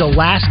salvage the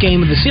last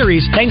game of the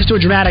series thanks to a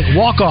dramatic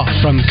walk-off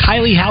from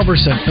Kylie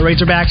Halverson. The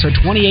Razorbacks are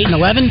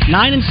 28-11,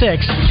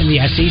 9-6 in the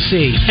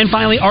SEC. And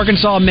finally,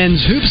 Arkansas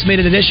men's hoops made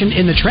an addition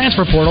in the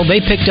transfer portal. They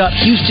picked up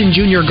Houston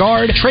junior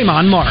guard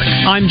Tremont Mark.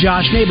 I'm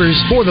Josh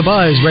Neighbors for the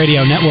Buzz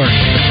Radio Network.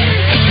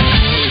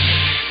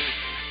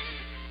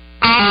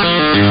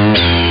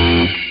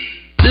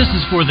 This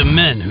is for the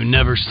men who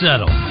never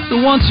settle,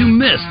 the ones who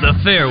miss the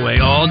fairway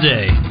all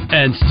day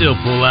and still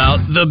pull out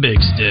the big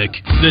stick,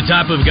 the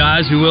type of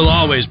guys who will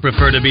always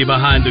prefer to be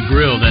behind the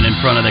grill than in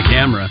front of the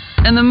camera,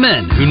 and the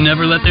men who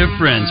never let their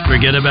friends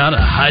forget about a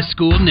high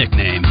school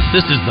nickname.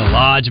 This is the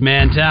Lodge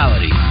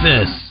mentality.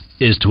 This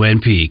is Twin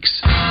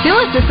Peaks. Who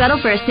wants to settle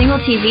for a single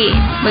TV?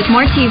 With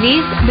more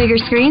TVs, bigger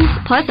screens,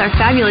 plus our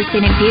fabulous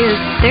scenic views,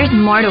 there's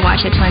more to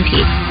watch at Twin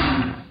Peaks.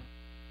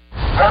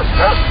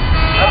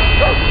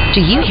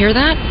 Do you hear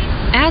that?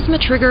 Asthma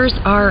triggers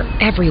are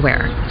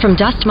everywhere, from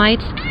dust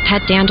mites,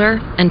 pet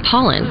dander, and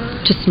pollen,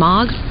 to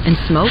smog and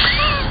smoke.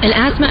 An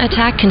asthma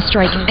attack can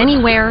strike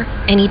anywhere,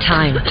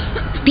 anytime.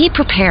 Be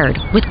prepared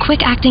with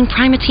quick-acting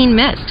Primatene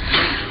Mist.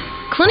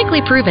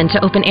 Clinically proven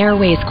to open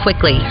airways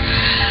quickly.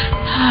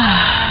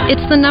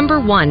 It's the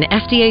 #1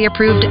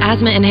 FDA-approved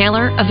asthma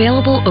inhaler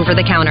available over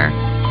the counter.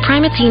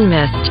 Primatene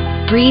Mist.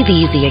 Breathe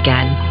easy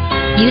again.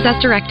 Use as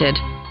directed.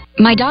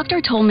 My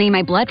doctor told me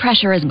my blood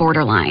pressure is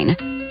borderline.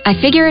 I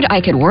figured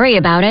I could worry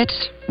about it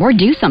or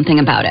do something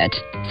about it.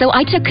 So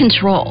I took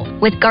control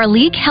with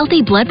Garlic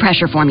Healthy Blood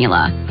Pressure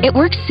Formula. It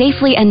works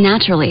safely and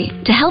naturally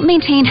to help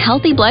maintain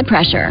healthy blood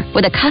pressure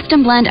with a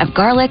custom blend of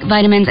garlic,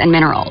 vitamins, and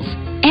minerals.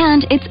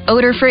 And it's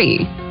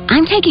odor-free.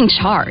 I'm taking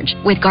charge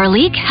with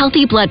Garlic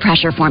Healthy Blood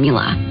Pressure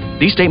Formula.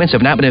 These statements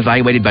have not been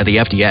evaluated by the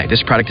FDA.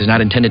 This product is not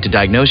intended to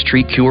diagnose,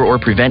 treat, cure, or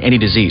prevent any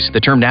disease. The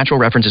term natural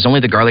references only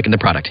the garlic in the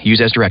product. Use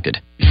as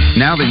directed.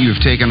 Now that you've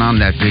taken on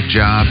that big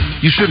job,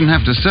 you shouldn't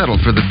have to settle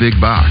for the big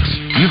box.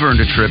 You've earned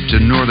a trip to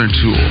Northern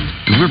Tool,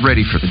 and we're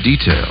ready for the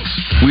details.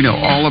 We know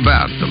all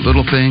about the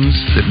little things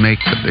that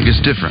make the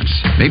biggest difference.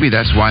 Maybe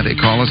that's why they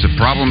call us a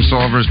problem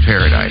solver's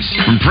paradise.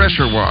 From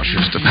pressure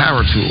washers to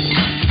power tools,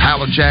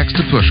 pallet jacks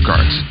to push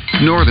carts,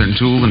 Northern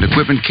Tool and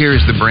Equipment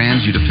carries the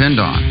brands you depend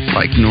on,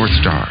 like North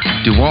Star,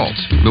 DeWalt,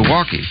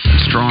 Milwaukee,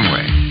 and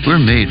Strongway. We're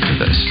made for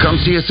this. Come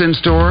see us in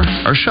store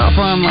or shop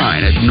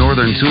online at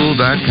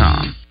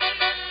northerntool.com.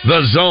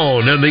 The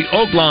Zone in the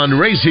Oaklawn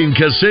Racing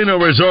Casino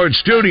Resort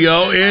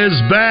Studio is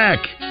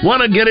back.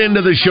 Want to get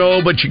into the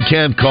show, but you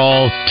can't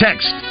call?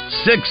 Text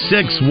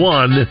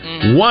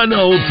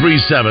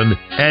 661-1037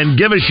 and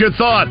give us your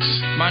thoughts.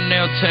 My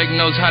nail tech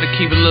knows how to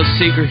keep a little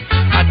secret.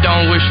 I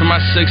don't wish for my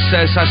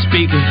success, I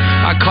speak it.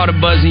 I caught a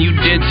buzz and you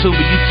did too,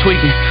 but you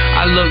tweaking.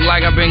 I look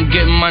like I've been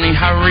getting money,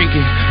 how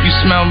reeking. You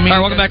smell me. All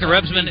right, welcome back to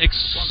Rebsman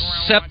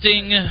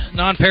accepting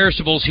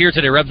non-perishables here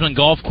today. Rebsman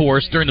Golf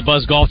Course during the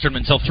Buzz Golf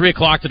Tournament until 3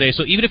 o'clock today.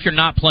 So even if you're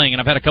not playing, and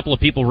I've had a couple of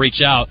people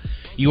reach out,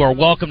 you are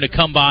welcome to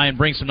come by and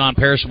bring some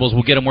non-perishables.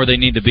 We'll get them where they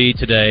need to be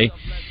today.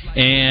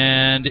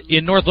 And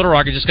in North Little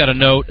Rock, I just got a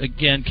note.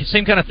 Again,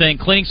 same kind of thing.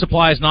 Cleaning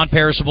supplies,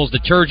 non-perishables,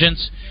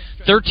 detergents.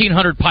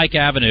 1300 Pike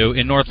Avenue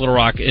in North Little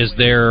Rock is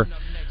their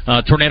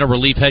tornado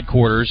relief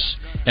headquarters.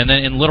 And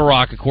then in Little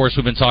Rock, of course,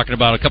 we've been talking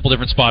about a couple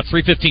different spots.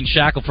 315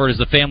 Shackelford is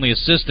the family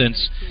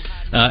assistance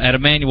at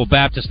Emmanuel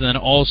Baptist, and then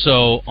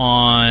also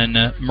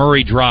on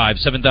Murray Drive,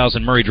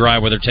 7000 Murray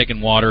Drive, where they're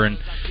taking water and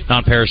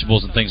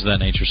non-perishables and things of that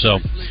nature. So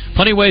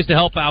plenty of ways to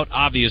help out,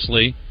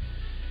 obviously.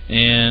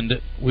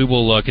 And we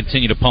will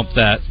continue to pump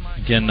that.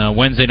 Again,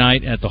 Wednesday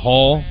night at the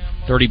Hall,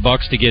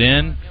 $30 to get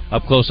in,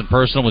 up close and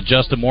personal with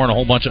Justin Moore and a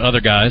whole bunch of other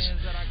guys.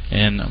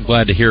 And I'm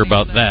glad to hear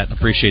about that.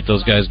 Appreciate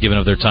those guys giving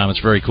up their time. It's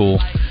very cool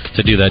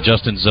to do that.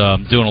 Justin's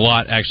doing a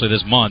lot, actually,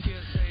 this month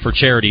for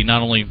charity,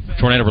 not only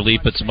tornado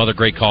relief, but some other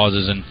great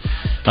causes, and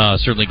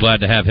certainly glad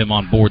to have him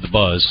on board the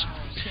Buzz.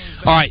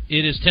 All right,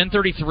 it is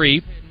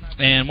 10:33,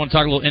 and I want to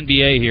talk a little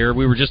NBA here.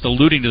 We were just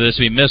alluding to this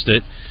if you missed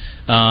it.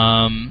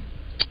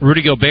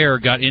 Rudy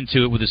Gobert got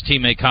into it with his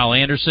teammate Kyle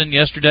Anderson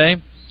yesterday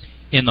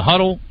in the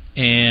huddle,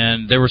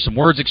 and there were some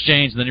words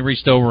exchanged, and then he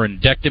reached over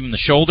and decked him in the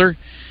shoulder,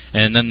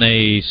 and then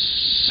they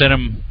sent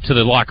him to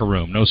the locker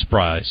room. No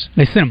surprise.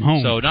 They sent him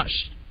home. So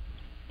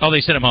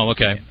they sent him home.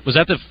 Okay. Was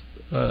that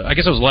I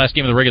guess it was the last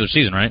game of the regular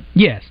season, right?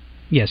 Yes.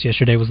 Yes,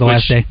 yesterday was the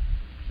last day.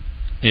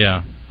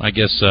 Yeah, I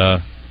guess.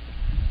 So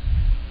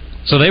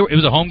it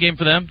was a home game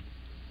for them?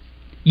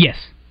 Yes.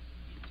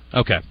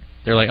 Okay.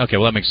 They're like, okay,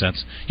 well, that makes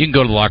sense. You can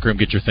go to the locker room,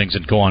 get your things,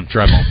 and go on,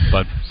 drive home.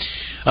 But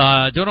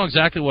don't know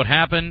exactly what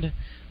happened.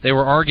 They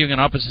were arguing on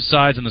opposite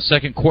sides in the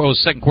second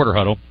quarter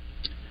huddle.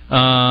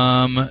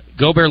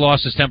 Gobert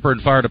lost his temper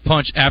and fired a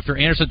punch after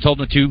Anderson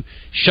told him to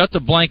shut the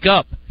blank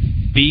up,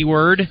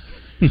 B-word.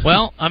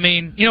 Well, I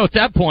mean, at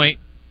that point,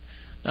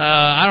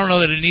 I don't know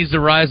that it needs to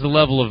rise to the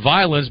level of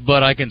violence,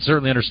 but I can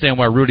certainly understand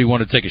why Rudy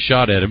wanted to take a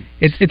shot at him.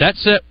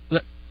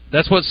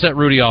 That's what set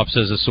Rudy off,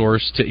 says a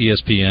source to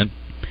ESPN.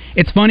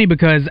 It's funny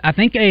because I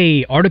think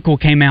a article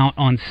came out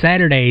on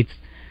Saturday,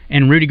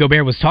 and Rudy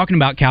Gobert was talking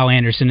about Kyle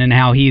Anderson and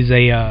how he's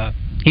a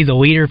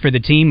leader for the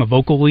team, a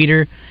vocal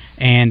leader,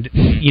 And,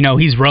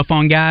 he's rough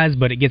on guys,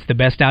 but it gets the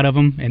best out of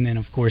them. And then,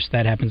 of course,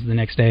 that happens the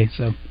next day.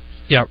 So,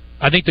 yeah,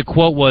 I think the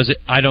quote was,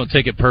 I don't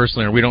take it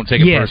personally, or we don't take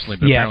it personally,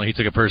 but apparently he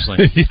took it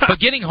personally. Yeah. But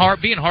being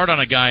hard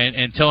on a guy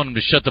and telling him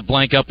to shut the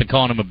blank up and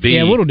calling him a B.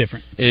 Yeah, a little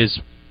different.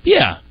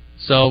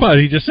 But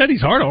he just said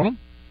he's hard on him.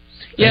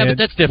 Yeah, but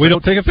that's different. We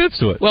don't take offense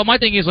to it. Well, my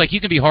thing is, you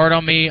can be hard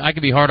on me, I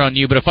can be hard on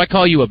you, but if I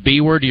call you a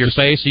B word to your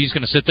face, are you just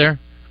going to sit there?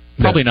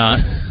 Probably not.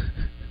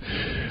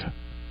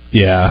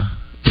 Yeah.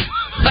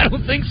 I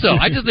don't think so.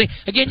 I just think,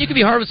 again, you can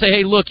be hard and say,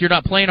 hey, look, you're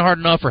not playing hard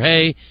enough, or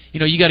hey,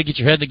 you got to get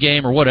your head in the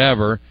game, or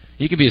whatever.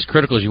 You can be as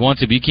critical as you want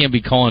to, but you can't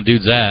be calling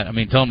dudes that. I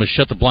mean, tell them to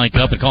shut the blank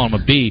up and call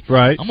them a B.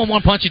 Right. I'm going to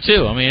one-punch you,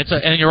 too. I mean,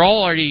 and you're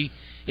all already,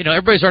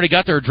 everybody's already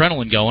got their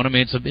adrenaline going. I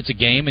mean, it's a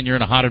game, and you're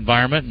in a hot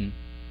environment. And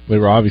they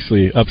were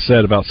obviously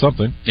upset about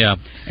something. Yeah.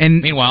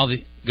 And meanwhile,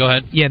 go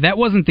ahead. Yeah, that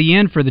wasn't the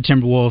end for the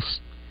Timberwolves,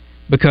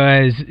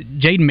 because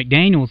Jaden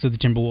McDaniels of the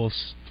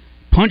Timberwolves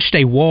punched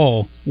a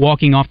wall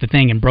walking off the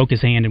thing and broke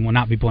his hand and will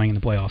not be playing in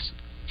the playoffs.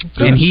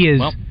 Good. And he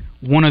is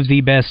one of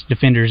the best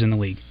defenders in the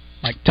league.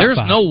 There's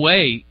no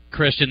way,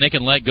 Christian, they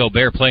can let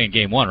Gobert play in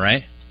Game 1,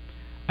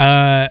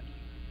 right?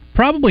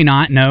 Probably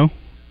not, no.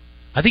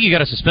 I think you got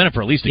to suspend him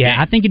for at least a game.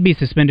 Yeah, I think he'd be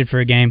suspended for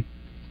a game.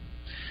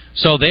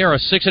 So they are a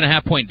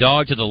 6.5-point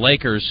dog to the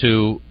Lakers,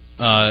 who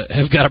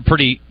have got a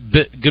pretty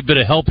good bit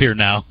of help here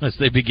now as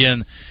they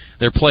begin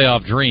their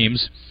playoff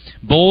dreams.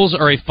 Bulls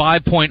are a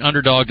 5-point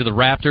underdog to the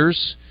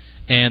Raptors,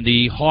 and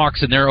the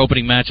Hawks in their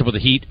opening matchup with the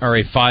Heat are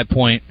a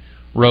 5-point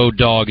road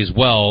dog as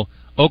well.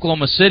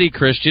 Oklahoma City,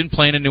 Christian,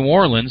 playing in New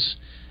Orleans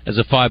as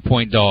a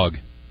 5-point dog.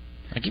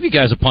 I give you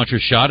guys a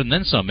puncher's shot and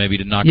then some, maybe,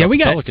 to knock off the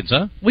Pelicans,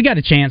 huh? We got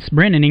a chance.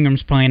 Brandon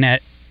Ingram's playing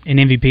at an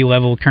MVP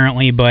level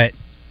currently, but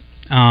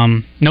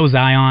no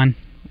Zion.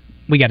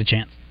 We got a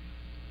chance.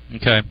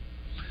 Okay.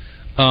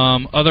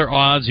 Other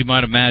odds, you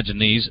might imagine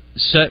these.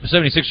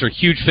 76ers are a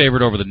huge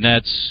favorite over the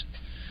Nets.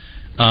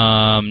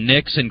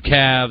 Knicks and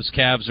Cavs.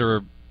 Cavs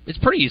are...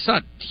 It's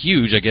not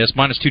huge, I guess,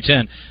 minus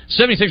 210.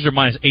 76ers are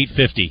minus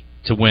 850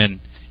 to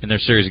win in their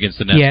series against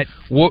the Nets.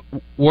 Yeah.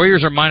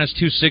 Warriors are minus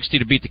 260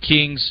 to beat the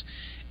Kings,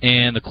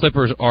 and the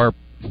Clippers are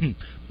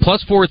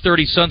plus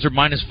 430. Suns are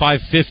minus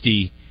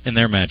 550 in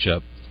their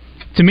matchup.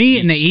 To me,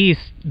 in the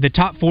East, the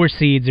top 4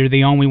 seeds are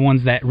the only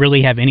ones that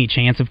really have any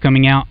chance of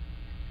coming out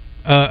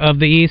of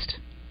the East.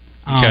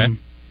 Okay.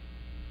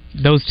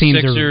 Those teams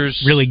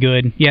Sixers. are really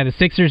good. Yeah, the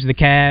Sixers, the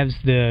Cavs,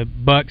 the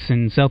Bucks,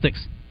 and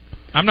Celtics.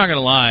 I'm not going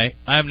to lie.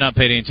 I have not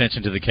paid any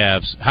attention to the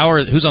Cavs.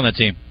 Who's on that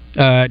team?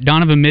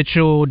 Donovan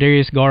Mitchell,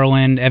 Darius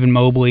Garland, Evan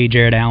Mobley,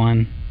 Jared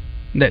Allen.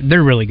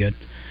 They're really good.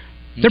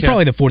 They're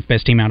probably the 4th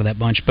best team out of that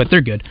bunch, but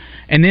they're good.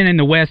 And then in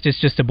the West, it's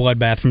just a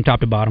bloodbath from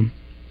top to bottom.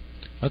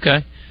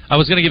 Okay. I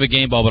was going to give a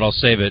game ball, but I'll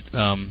save it.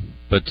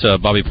 But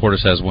Bobby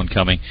Portis has one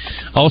coming.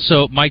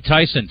 Also, Mike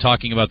Tyson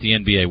talking about the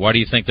NBA. Why do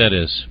you think that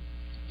is?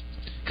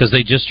 Because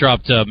they just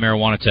dropped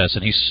marijuana tests,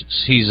 and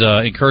he's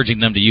encouraging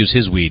them to use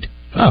his weed.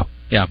 Oh.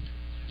 Yeah.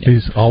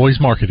 He's always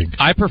marketing.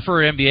 I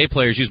prefer NBA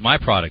players use my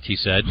product, he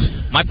said.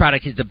 My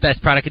product is the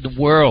best product in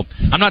the world.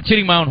 I'm not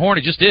tooting my own horn,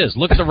 it just is.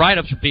 Look at the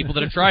write-ups from people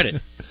that have tried it.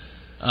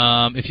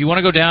 If you want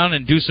to go down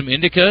and do some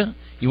indica,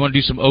 you want to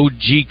do some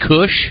OG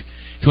Kush,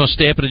 if you want to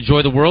stay up and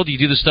enjoy the world, you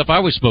do the stuff I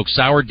always smoke,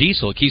 sour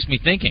diesel. It keeps me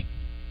thinking.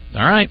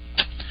 All right.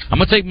 I'm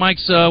going to take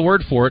Mike's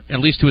word for it,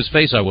 at least to his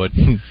face I would.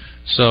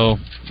 So,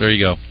 there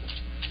you go.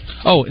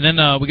 Oh, and then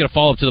we got a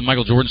follow-up to the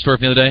Michael Jordan story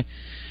from the other day.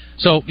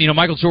 So,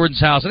 Michael Jordan's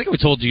house, I think we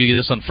told you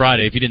this on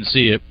Friday, if you didn't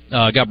see it,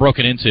 got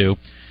broken into.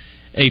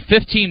 A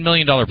 $15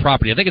 million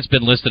property. I think it's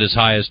been listed as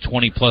high as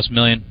 $20+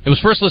 million. It was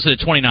first listed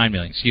at $29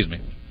 million, excuse me.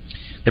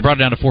 They brought it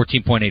down to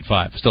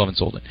 $14.85. Still haven't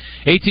sold it.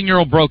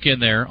 18-year-old broke in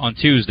there on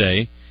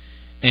Tuesday,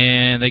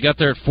 and they got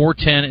there at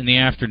 4:10 in the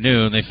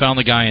afternoon. They found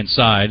the guy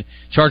inside,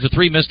 charged with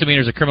 3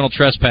 misdemeanors of criminal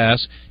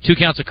trespass, 2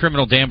 counts of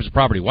criminal damage to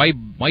property. Why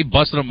you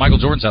busting up Michael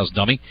Jordan's house,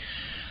 dummy?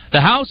 The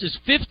house is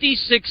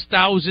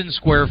 56,000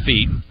 square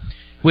feet,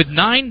 with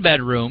 9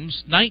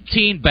 bedrooms,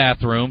 19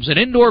 bathrooms, an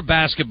indoor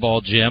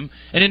basketball gym,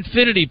 an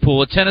infinity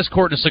pool, a tennis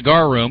court, and a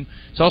cigar room.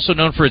 It's also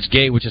known for its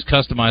gate, which is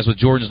customized with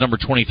Jordan's number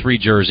 23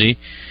 jersey.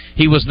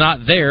 He was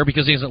not there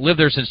because he hasn't lived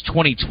there since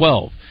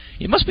 2012.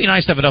 It must be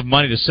nice to have enough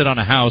money to sit on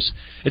a house.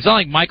 It's not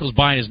like Michael's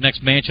buying his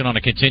next mansion on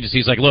a contingency.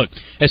 He's like, look,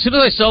 as soon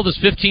as I sell this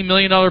 $15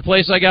 million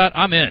place I got,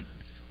 I'm in.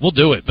 We'll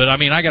do it. But, I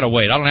mean, I got to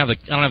wait. I don't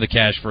have the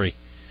cash free.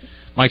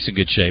 Mike's in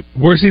good shape.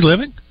 Where's he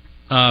living?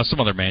 Some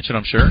other mansion,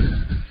 I'm sure.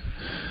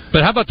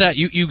 But how about that?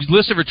 You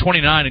listed for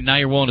 $29, and now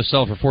you're willing to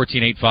sell it for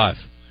 $14.85. I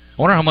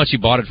wonder how much you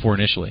bought it for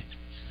initially.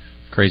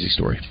 Crazy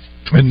story.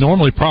 And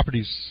normally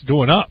property's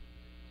going up.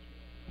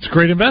 It's a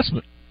great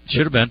investment.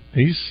 Should have been.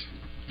 He's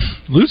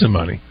losing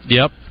money.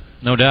 Yep,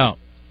 no doubt.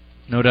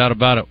 No doubt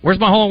about it. Where's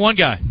my hole-in-one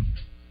guy?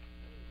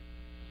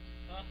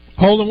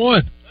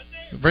 Hole-in-one.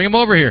 Bring him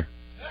over here.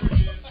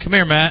 Come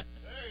here, Matt.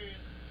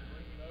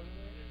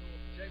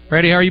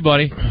 Ready? How are you,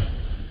 buddy?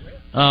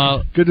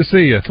 Good to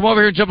see you. Come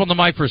over here and jump on the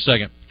mic for a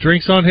second.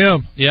 Drinks on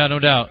him. Yeah, no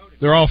doubt.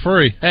 They're all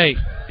free. Hey,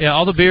 yeah,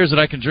 all the beers that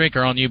I can drink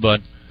are on you,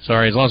 bud.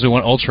 Sorry, as long as we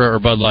want Ultra or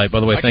Bud Light. By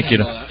the way, thank you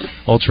to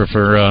Ultra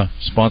for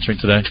sponsoring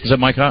today. Is that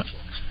Mike Hott?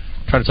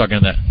 Try to talk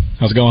into that.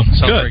 How's it going?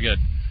 Sounds Good. very good.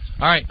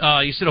 All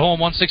right, you said a hole in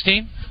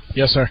 116?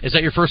 Yes, sir. Is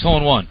that your first hole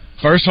in one?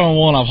 First hole in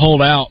one. I've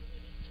holed out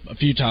a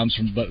few times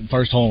but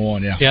first hole in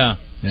one. Yeah.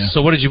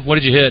 So what did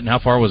you hit and how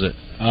far was it?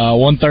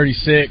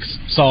 136,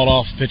 sawed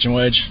off pitching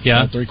wedge.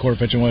 Yeah. 3/4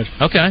 pitching wedge.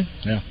 Okay.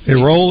 Yeah. It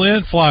roll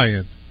in, fly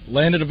in.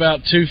 Landed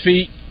about 2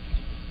 feet,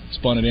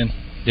 spun it in.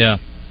 Yeah.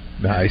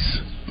 Nice.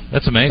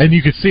 That's amazing. And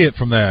you could see it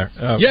from there.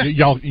 Yeah.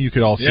 You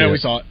could all see it. Yeah, we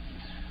saw it.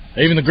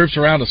 Even the groups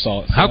around us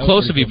saw it. So how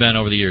close have you been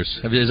over the years?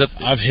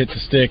 I've hit the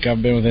stick.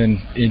 I've been within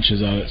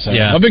inches of it. So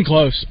yeah. I've been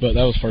close, but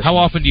that was first. How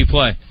often do you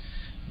play?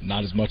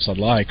 Not as much as I'd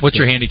like. What's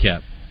your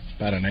handicap?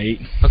 About an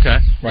 8. Okay.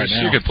 Right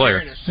now. You're a good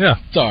player. Yeah.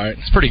 It's all right.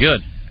 It's pretty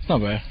good. It's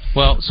not bad.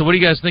 Well, so what do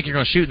you guys think you're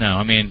going to shoot now?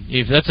 I mean,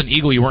 if that's an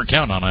eagle you weren't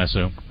counting on, I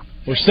assume.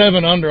 We're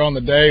 7 under on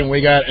the day, and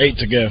we got 8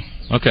 to go.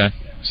 Okay.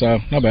 So,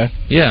 not bad.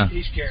 Yeah.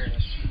 He's carrying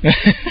us.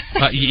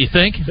 You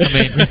think? I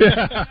mean,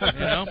 you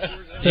know?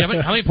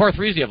 Yeah, how many par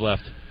 3s do you have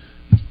left?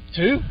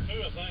 2.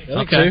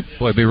 Okay. 2.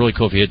 Boy, it'd be really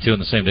cool if you hit 2 in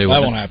the same day. That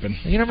won't happen.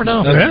 You never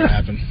know. That's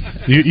not going to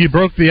happen. You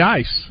broke the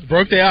ice.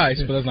 Broke the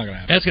ice, but that's not going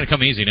to happen. That's going to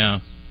come easy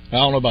now. I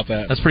don't know about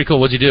that. That's pretty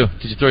cool. What'd you do?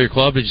 Did you throw your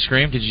club? Did you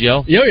scream? Did you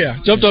yell? Yeah.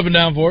 Jumped up and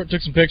down for it.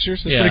 Took some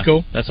pictures. It's pretty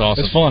cool. That's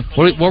awesome. It's fun.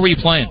 What were you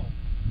playing?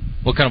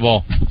 What kind of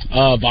ball?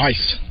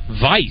 Vice.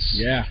 Vice?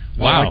 Yeah.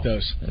 Wow. I like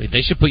those.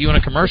 They should put you in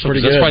a commercial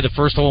because that's probably the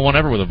first hole one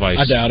ever with a Vice.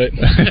 I doubt it.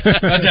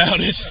 I doubt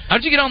it.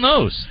 How'd you get on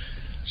those?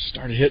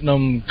 Started hitting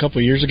them a couple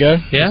of years ago.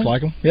 Yeah? Just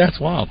like them. Yeah. That's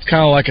wild. It's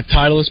kind of like a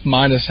Titleist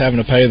minus having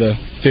to pay the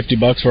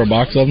 $50 for a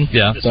box of them.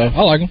 Yeah. So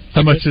I like them.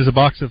 How much is a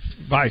box of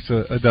Vice?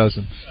 A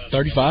dozen?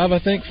 35, I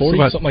think. 40,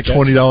 so something like that.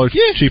 $20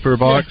 cheaper a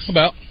box. Yeah,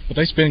 about. But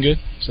they spin good,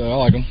 so I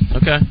like them.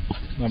 Okay.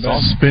 Not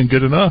bad. Spin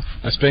good enough.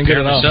 I spin good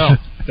enough. So.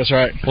 That's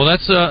right. Well,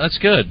 that's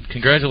good.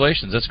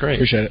 Congratulations. That's great.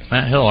 Appreciate it.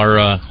 Matt Hill,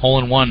 our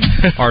hole-in-one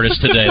artist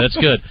today. That's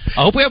good.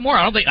 I hope we have more.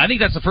 I think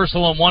that's the first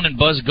hole-in-one in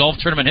Buzz Golf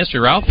Tournament history,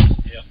 Ralph.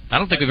 Yeah. I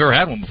don't think we've ever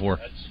had one before.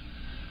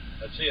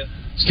 That's it.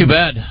 It's too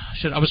bad.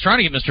 I was trying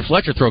to get Mr.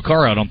 Fletcher to throw a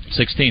car out on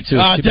 16 too.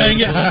 Ah, dang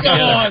it! You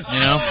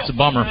know, it's a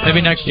bummer.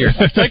 Maybe next year.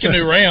 Take a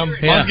new Ram.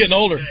 Yeah. I'm getting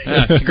older.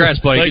 Yeah. Congrats,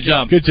 buddy. Good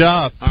job. Good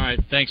job. All right.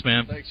 Thanks,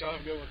 man. Thanks, y'all.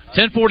 Have a good one.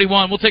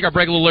 10:41. We'll take our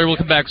break a little later. We'll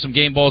come back with some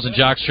game balls and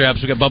jock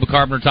straps. We got Bubba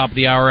Carpenter top of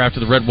the hour after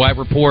the Red White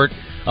Report.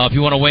 If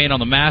you want to weigh in on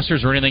the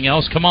Masters or anything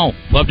else, come on.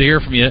 Love to hear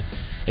from you.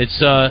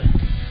 It's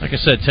like I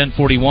said,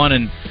 10:41,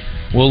 and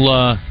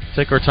we'll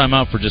take our time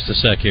out for just a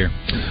sec here.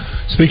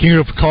 Speaking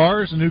of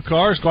cars, new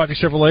cars, Gwatney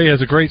Chevrolet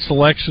has a great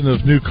selection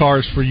of new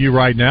cars for you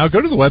right now. Go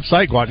to the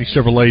website,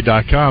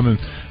 GwatneyChevrolet.com, and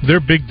their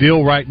big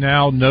deal right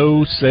now,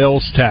 no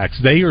sales tax.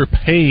 They are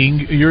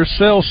paying your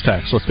sales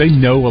tax. So if they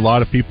know a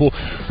lot of people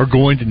are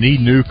going to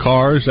need new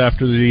cars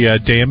after the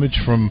damage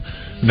from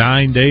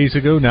 9 days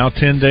ago, now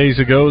 10 days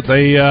ago,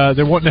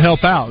 they're wanting to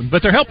help out.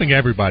 But they're helping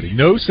everybody.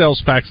 No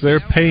sales tax. They're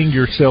paying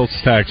your sales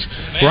tax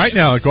right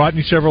now at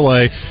Gwatney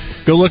Chevrolet.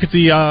 Go look at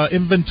the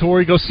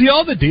inventory. Go see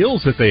all the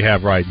deals that they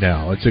have right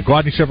now. It's at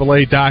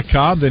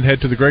GwatneyChevrolet.com. Then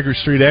head to the Gregory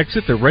Street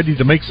exit. They're ready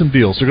to make some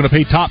deals. They're going to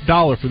pay top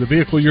dollar for the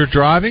vehicle you're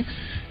driving.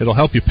 It'll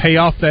help you pay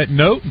off that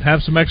note and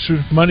have some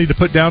extra money to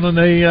put down on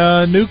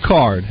a new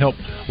car and help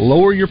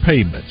lower your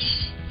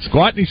payments. It's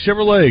Gwatney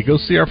Chevrolet. Go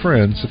see our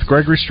friends at the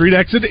Gregory Street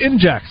exit in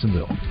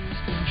Jacksonville.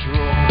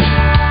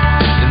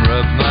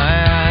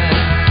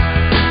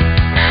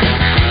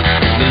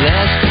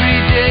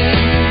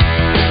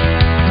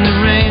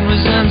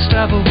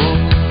 Unstoppable.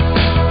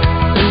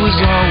 It was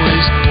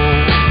always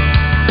cold,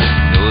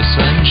 no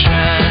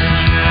sunshine.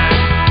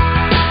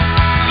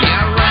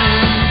 Yeah,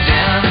 running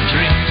down a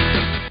dream.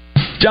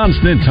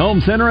 Johnston's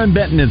Home Center in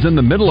Benton is in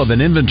the middle of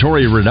an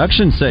inventory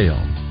reduction sale.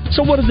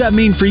 So what does that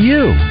mean for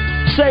you?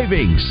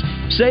 Savings.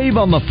 Save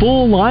on the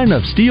full line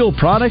of steel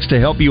products to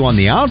help you on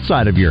the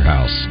outside of your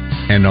house.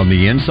 And on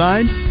the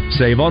inside,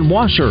 save on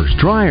washers,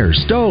 dryers,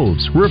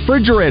 stoves,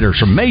 refrigerators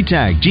from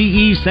Maytag,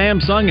 GE,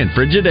 Samsung, and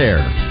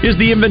Frigidaire. Is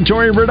the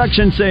inventory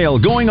reduction sale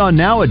going on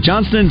now at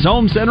Johnston's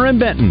Home Center in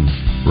Benton?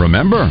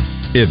 Remember,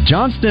 if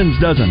Johnston's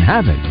doesn't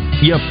have it,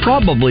 you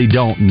probably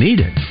don't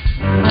need it.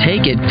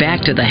 Take it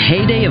back to the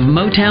heyday of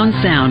Motown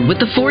sound with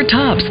the Four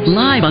Tops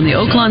live on the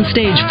Oaklawn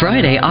stage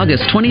Friday,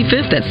 August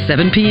 25th at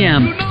 7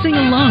 p.m. Sing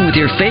along with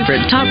your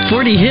favorite top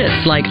 40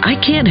 hits like I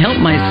Can't Help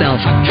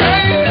Myself.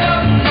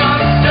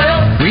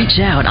 Reach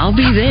out, I'll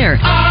be there.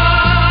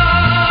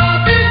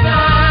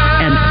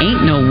 And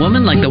Ain't No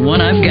Woman Like the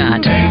One I've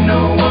Got. Ain't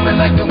no woman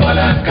like the one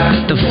I've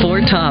got. The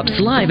Four Tops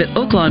live at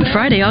Oaklawn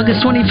Friday,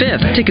 August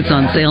 25th. Tickets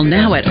on sale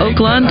now at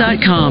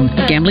Oaklawn.com.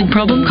 Gambling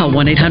problem? Call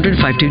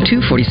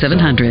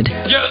 1-800-522-4700.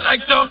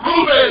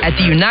 At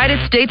the United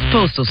States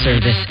Postal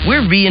Service,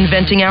 we're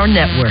reinventing our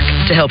network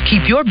to help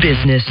keep your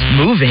business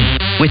moving.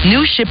 With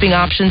new shipping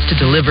options to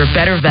deliver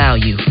better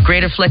value,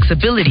 greater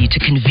flexibility to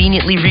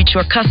conveniently reach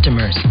your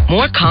customers,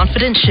 more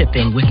confident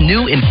shipping with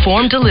new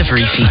informed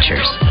delivery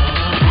features,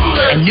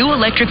 and new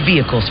electric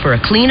vehicles for a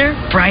cleaner,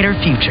 brighter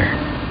future.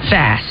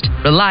 Fast,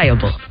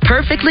 reliable,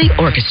 perfectly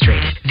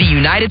orchestrated. The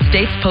United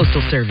States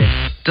Postal Service.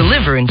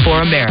 delivering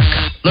for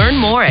America. Learn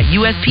more at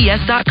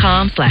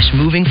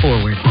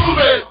USPS.com/movingforward.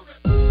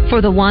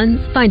 For the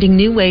ones finding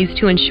new ways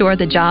to ensure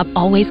the job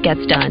always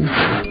gets done.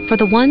 For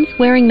the ones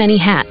wearing many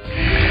hats.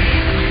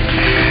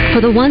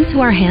 For the ones who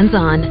are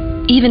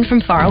hands-on, even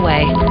from far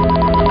away.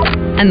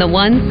 And the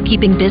ones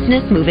keeping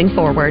business moving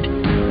forward.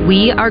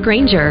 We are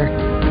Grainger,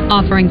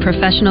 offering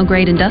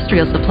professional-grade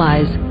industrial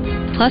supplies,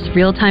 plus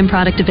real-time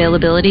product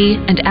availability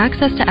and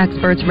access to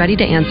experts ready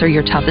to answer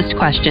your toughest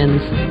questions.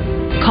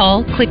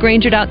 Call,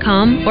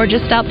 clickgrainger.com, or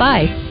just stop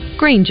by.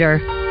 Grainger,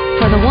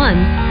 for the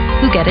ones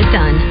who get it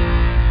done.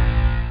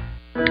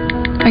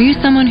 Are you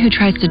someone who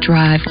tries to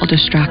drive while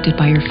distracted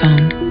by your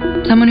phone?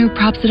 Someone who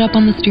props it up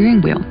on the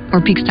steering wheel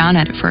or peeks down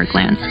at it for a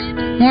glance?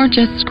 Or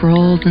just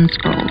scrolls and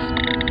scrolls?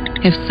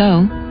 If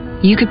so,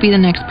 you could be the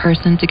next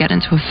person to get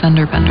into a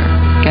fender bender,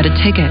 get a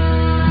ticket,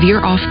 veer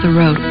off the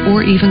road,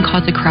 or even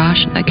cause a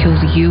crash that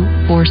kills you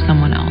or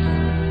someone else.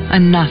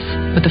 Enough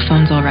with the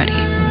phones already.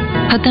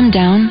 Put them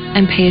down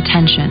and pay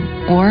attention,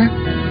 or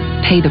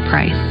pay the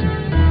price.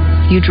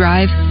 You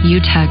drive, you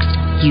text,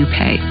 you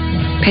pay.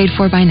 Paid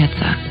for by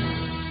NHTSA.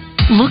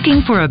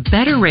 Looking for a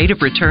better rate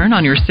of return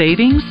on your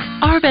savings?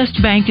 Arvest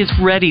Bank is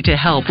ready to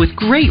help with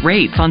great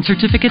rates on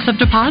certificates of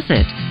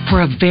deposit.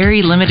 For a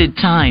very limited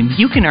time,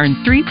 you can earn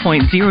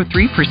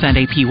 3.03%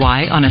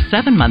 APY on a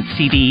 7-month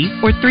CD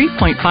or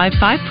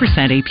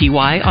 3.55%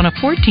 APY on a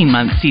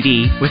 14-month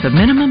CD with a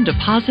minimum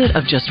deposit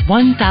of just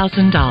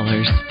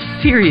 $1,000.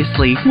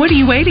 Seriously, what are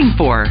you waiting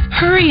for?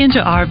 Hurry into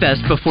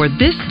Arvest before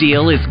this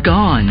deal is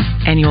gone.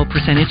 Annual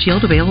percentage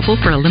yield available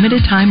for a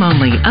limited time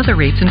only. Other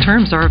rates and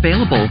terms are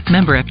available.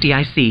 Member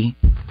FDIC.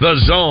 The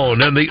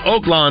Zone and the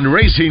Oaklawn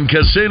Racing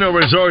Casino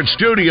Resort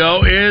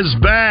Studio is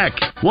back.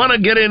 Want to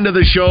get into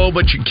the show,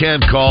 but you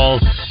can't call?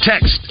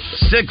 Text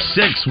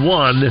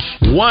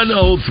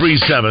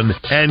 661-1037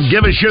 and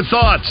give us your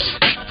thoughts.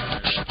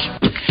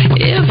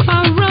 If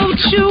I wrote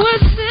you a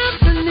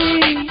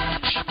symphony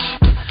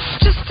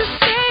just to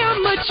say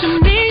how much you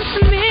mean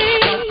to me,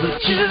 what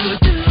would you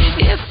do?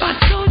 If I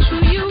told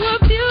you you were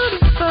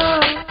beautiful,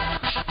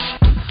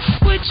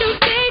 would you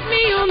date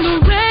me on the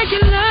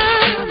regular?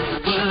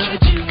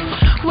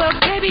 Well,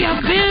 baby,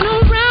 I've been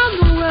around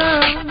the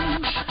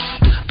world,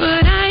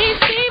 but I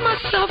ain't seen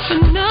myself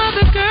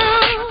another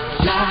girl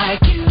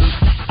like you.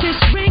 This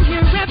ring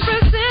here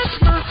represents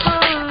my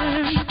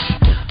heart,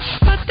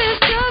 but there's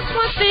just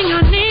one thing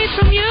I need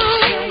from you.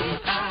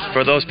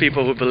 For those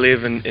people who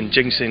believe in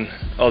jinxing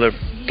other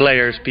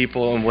players,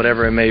 people, and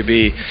whatever it may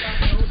be,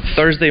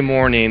 Thursday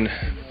morning,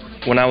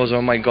 when I was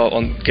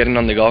getting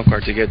on the golf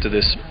cart to get to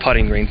this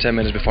putting green 10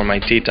 minutes before my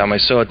tee time, I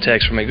saw a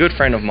text from a good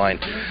friend of mine.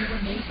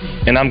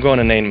 And I'm going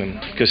to name him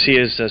because he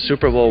is a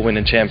Super Bowl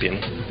winning champion,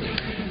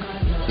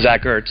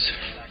 Zach Ertz.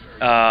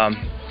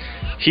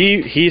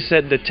 He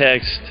said the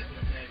text.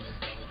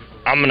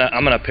 I'm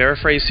gonna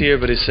paraphrase here,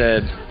 but he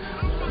said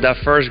that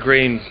first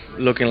green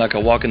looking like a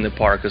walk in the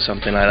park or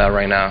something like that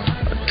right now.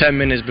 10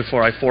 minutes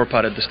before I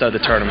 4-putted to start the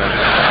tournament.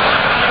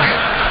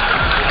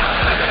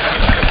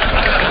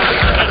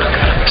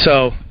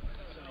 So,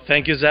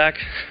 thank you, Zach.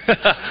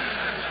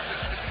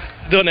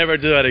 Don't ever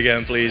do that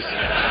again, please.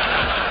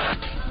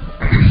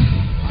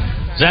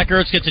 Zach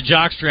Ertz gets a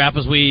jockstrap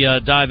as we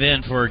dive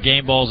in for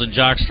game balls and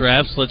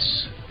jockstraps.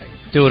 Let's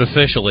do it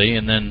officially,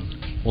 and then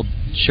we'll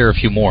share a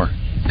few more.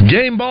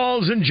 Game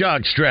balls and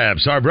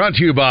jockstraps are brought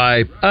to you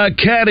by A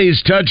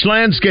Caddy's Touch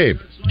Landscape.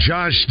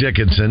 Josh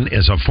Dickinson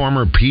is a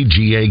former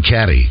PGA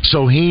caddy,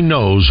 so he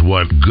knows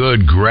what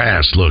good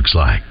grass looks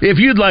like. If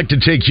you'd like to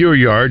take your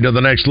yard to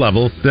the next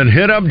level, then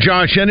hit up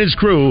Josh and his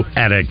crew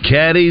at A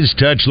Caddy's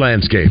Touch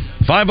Landscape.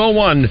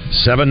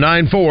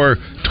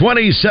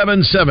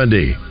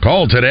 501-794-2770.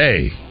 Call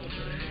today.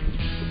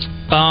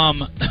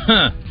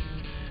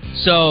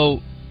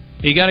 So,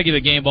 you got to give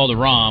a game ball to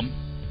Rahm,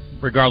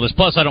 regardless.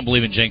 Plus, I don't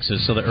believe in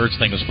jinxes, so the Ertz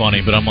thing was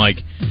funny. But I'm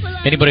like,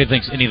 anybody who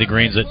thinks any of the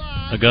greens at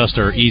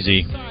Augusta are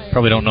easy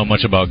probably don't know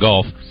much about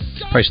golf.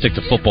 Probably stick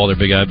to football, there,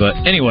 big guy. But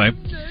anyway.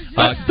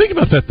 Think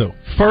about that, though.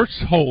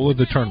 First hole of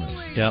the tournament.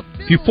 Yep.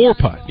 You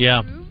 4-putt.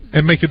 Yeah.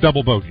 And make a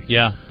double bogey.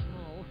 Yeah.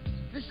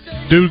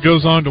 Dude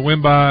goes on to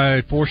win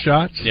by 4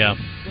 shots. Yeah.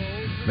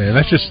 Man,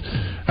 that's just...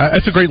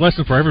 that's a great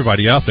lesson for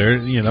everybody out there.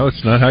 You know,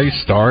 it's not how you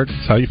start,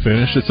 it's how you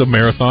finish. It's a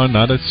marathon,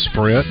 not a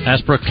sprint.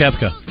 Ask Brooks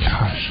Koepka.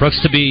 Gosh. Brooks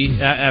to be,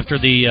 after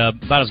the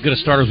about as good a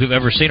starters we've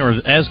ever seen,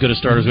 or as good a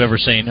starters we've ever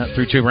seen,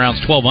 through 2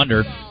 rounds, 12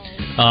 under.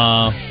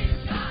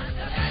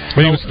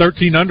 He was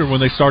 13 under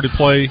when they started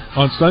play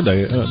on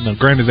Sunday. Now,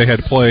 granted, they had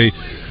to play...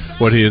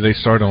 They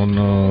start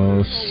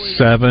on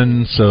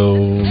 7, so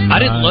 9, I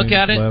didn't look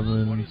at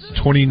 11,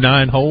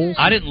 29 holes?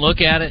 I didn't look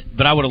at it,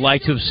 but I would have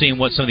liked to have seen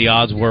what some of the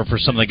odds were for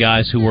some of the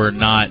guys who were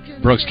not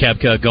Brooks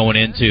Koepka going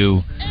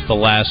into the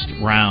last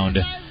round,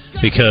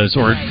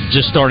 or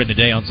just starting the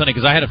day on Sunday,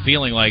 because I had a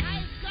feeling like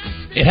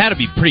it had to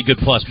be pretty good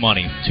plus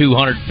money,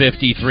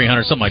 250,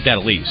 300, something like that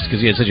at least,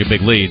 because he had such a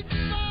big lead.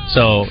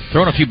 So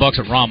throwing a few bucks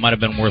at Rahm might have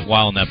been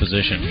worthwhile in that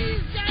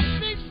position.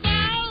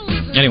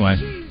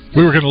 Anyway.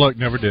 We were going to look,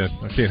 never did.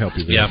 I can't help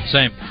you there. Yeah,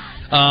 same.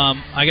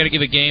 I got to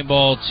give a game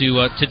ball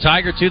to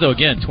Tiger, too, though.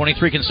 Again,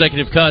 23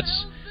 consecutive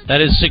cuts. That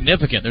is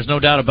significant. There's no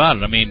doubt about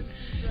it. I mean,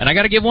 and I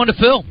got to give one to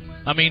Phil.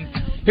 I mean,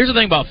 here's the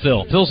thing about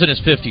Phil. Phil's in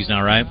his 50s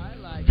now, right?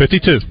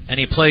 52. And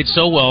he played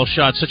so well,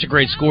 shot such a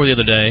great score the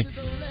other day,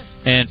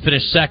 and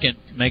finished second,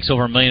 makes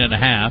over $1.5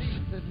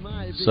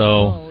 million.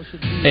 So,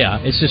 yeah,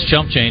 it's just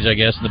chump change, I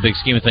guess, in the big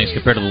scheme of things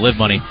compared to the live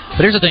money. But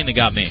here's the thing that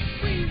got me.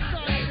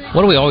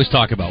 What do we always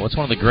talk about? What's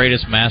one of the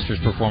greatest Masters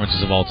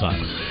performances of all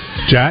time?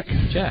 Jack.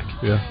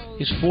 Yeah.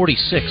 He's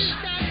 46.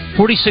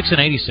 46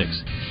 and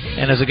 86.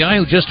 And as a guy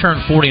who just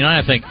turned 49,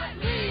 I think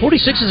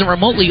 46 isn't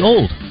remotely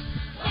old.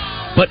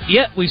 But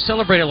yet we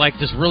celebrated like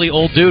this really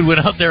old dude went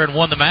up there and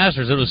won the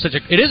Masters.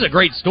 It is a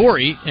great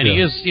story, and he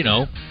is,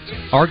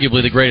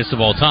 arguably the greatest of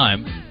all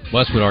time.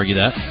 Wes would argue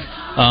that,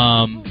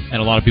 and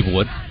a lot of people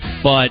would.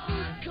 But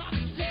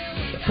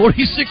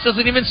 46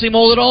 doesn't even seem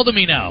old at all to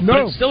me now. No.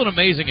 But it's still an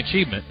amazing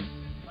achievement.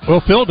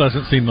 Well, Phil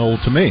doesn't seem old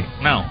to me.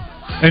 No.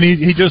 And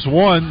he just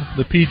won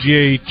the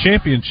PGA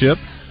Championship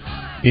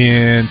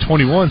in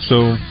 21,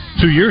 so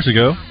 2 years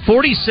ago.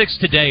 46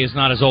 today is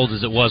not as old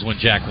as it was when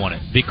Jack won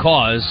it,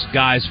 because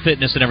guys'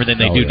 fitness and everything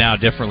they do now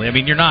differently. I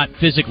mean, you're not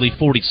physically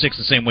 46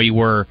 the same way you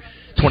were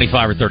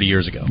 25 or 30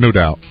 years ago. No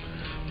doubt.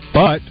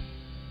 But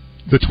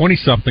the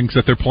 20-somethings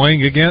that they're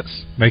playing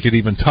against make it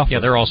even tougher. Yeah,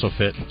 they're also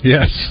fit.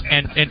 Yes.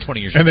 And 20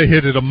 years and ago. They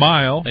hit it a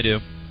mile. They do.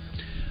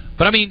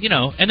 But, I mean,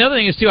 and the other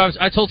thing is, too,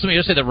 I told somebody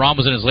yesterday that Rahm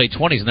was in his late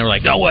 20s, and they were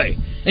like, no way.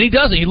 And he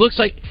doesn't. He looks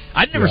like,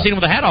 I'd never seen him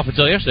with a hat off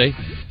until yesterday.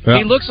 Yeah.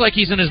 He looks like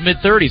he's in his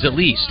mid-30s at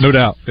least. No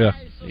doubt, yeah.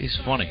 He's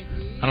funny.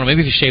 I don't know,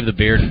 maybe if he shaved the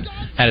beard and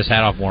had his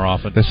hat off more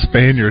often. The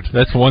Spaniard.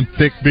 That's one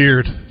thick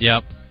beard.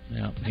 Yep.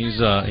 He's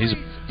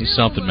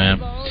something,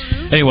 man.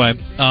 Anyway,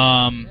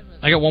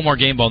 I got one more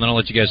game ball, and then I'll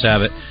let you guys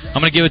have it. I'm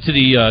going to give it to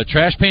the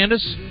Trash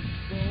Pandas.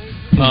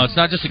 It's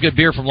not just a good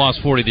beer from Lost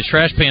 40. The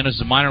Trash Pandas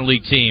is a minor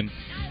league team.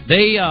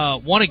 They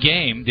won a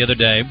game the other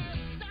day,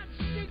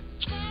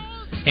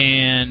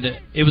 and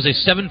it was a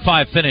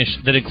 7-5 finish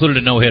that included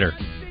a no-hitter.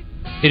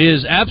 It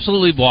is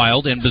absolutely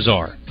wild and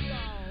bizarre.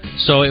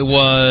 So it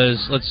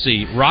was, let's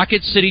see,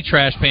 Rocket City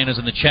Trash Pandas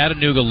and the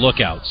Chattanooga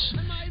Lookouts.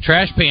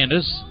 Trash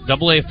Pandas,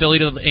 AA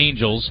affiliate of the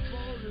Angels,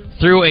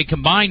 threw a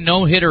combined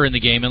no-hitter in the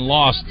game and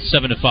lost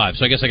 7-5.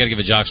 So I guess I got to give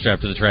a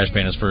jockstrap to the Trash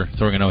Pandas for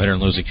throwing a no-hitter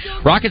and losing.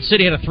 Rocket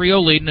City had a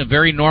 3-0 lead in a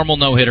very normal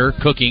no-hitter,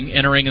 Cooking,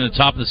 entering in the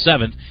top of the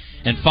 7th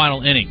and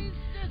final inning.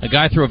 A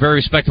guy threw a very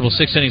respectable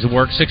 6 innings of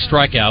work, 6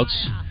 strikeouts,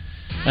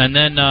 and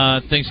then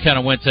things kind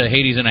of went to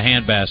Hades in a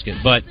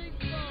handbasket. But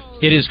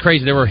it is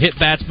crazy. There were hit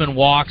batsmen,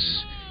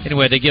 walks.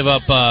 Anyway, they give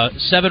up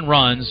 7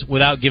 runs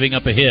without giving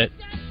up a hit.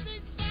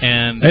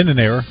 And an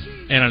error.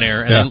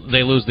 And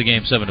they lose the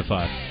game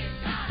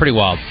 7-5. Pretty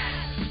wild.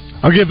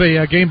 I'll give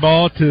a game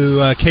ball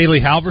to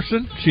Kaylee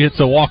Halverson. She hits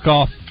a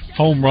walk-off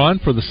home run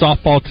for the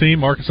softball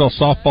team, Arkansas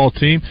softball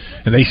team,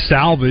 and they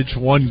salvage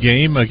one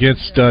game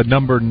against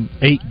number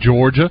 8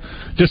 Georgia.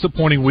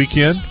 Disappointing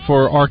weekend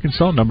for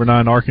Arkansas, number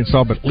 9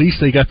 Arkansas, but at least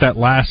they got that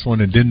last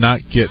one and did not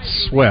get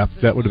swept.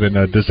 That would have been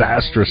a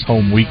disastrous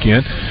home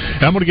weekend.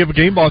 And I'm going to give a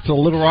game ball to the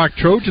Little Rock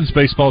Trojans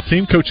baseball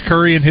team. Coach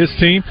Curry and his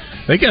team,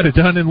 they got it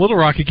done in Little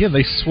Rock again.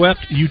 They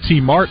swept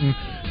UT Martin.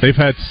 They've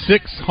had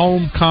 6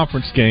 home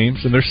conference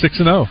games, and they're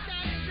 6-0.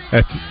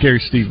 At Gary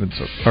Stevens,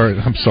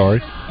 I'm sorry.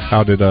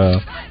 How did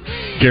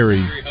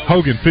Gary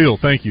Hogan Field?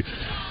 Thank you.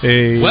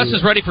 Wes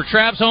is ready for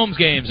Trav's Homes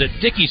games at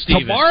Dickie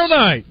Stevens tomorrow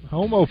night,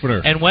 home opener.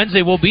 And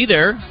Wednesday we'll be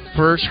there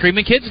for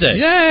Screaming Kids Day.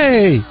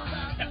 Yay!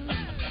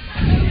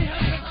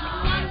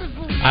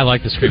 I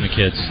like the Screaming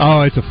Kids.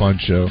 Oh, it's a fun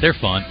show. They're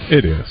fun.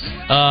 It is.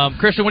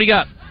 Christian, what do you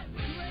got?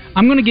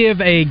 I'm going to give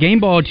a game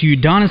ball to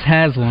Udonis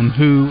Haslam,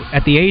 who,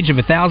 at the age of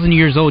 1,000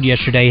 years old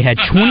yesterday, had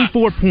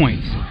 24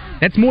 points.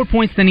 That's more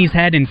points than he's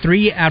had in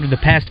 3 out of the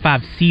past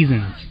 5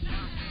 seasons.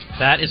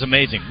 That is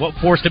amazing. What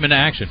forced him into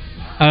action?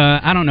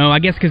 I don't know. I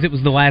guess because it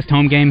was the last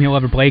home game he'll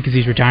ever play because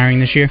he's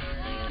retiring this year.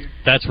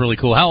 That's really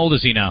cool. How old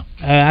is he now?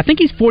 I think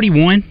he's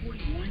 41.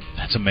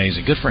 That's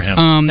amazing. Good for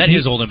him. That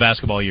is old in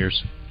basketball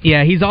years.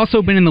 Yeah, he's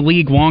also been in the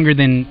league longer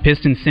than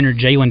Pistons center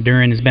Jalen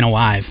Duren has been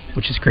alive,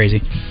 which is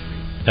crazy.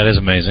 That is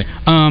amazing.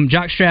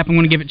 Jockstrap, I'm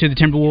going to give it to the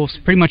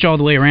Timberwolves pretty much all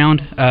the way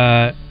around.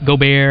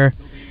 Gobert,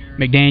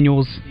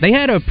 McDaniels. They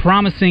had a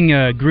promising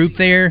group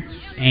there,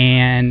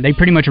 and they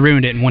pretty much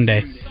ruined it in one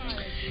day.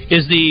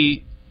 Is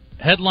the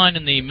headline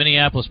in the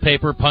Minneapolis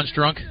paper punch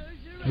drunk?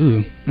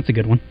 Ooh, that's a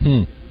good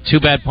one. 2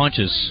 bad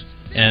punches,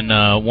 and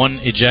 1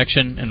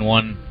 ejection and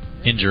 1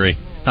 injury.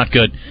 Not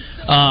good.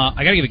 I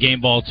got to give a game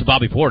ball to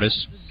Bobby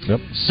Portis. Yep.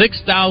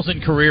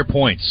 6,000 career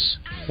points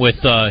with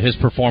his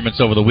performance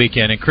over the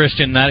weekend. And,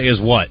 Christian, that is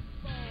what?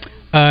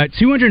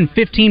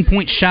 215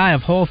 points shy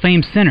of Hall of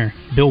Fame center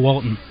Bill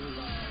Walton.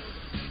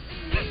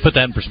 Put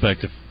that in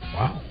perspective.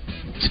 Wow.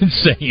 It's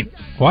insane.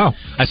 Wow.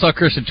 I saw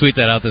Christian tweet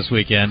that out this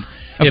weekend.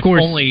 Of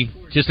course. Only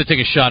just to take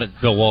a shot at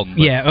Bill Walton.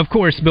 Yeah, of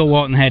course, Bill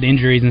Walton had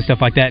injuries and stuff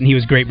like that, and he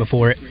was great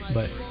before it.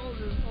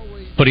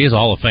 But he is a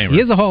Hall of Famer. He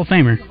is a Hall of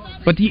Famer.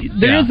 But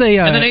there is a...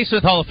 and the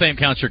Naismith Hall of Fame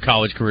counts your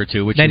college career,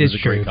 too, which he was a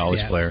great college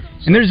player.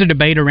 So. And there's a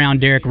debate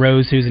around Derrick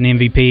Rose, who's an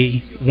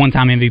MVP,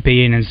 one-time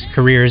MVP, and his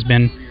career has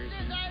been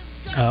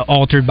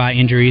altered by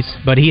injuries.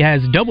 But he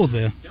has double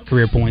the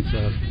career points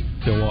of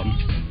Bill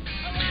Walton.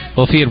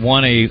 Well, if he had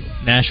won a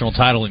national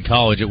title in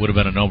college, it would have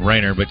been a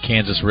no-brainer, but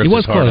Kansas ripped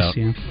his heart out.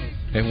 Yeah.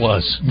 It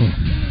was.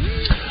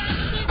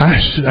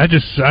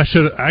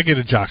 I get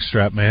a jock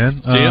strap,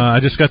 man. I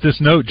just got this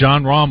note.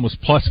 John Rahm was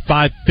plus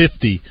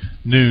 550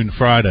 noon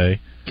Friday.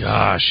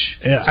 Gosh.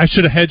 I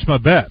should have hedged my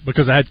bet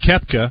because I had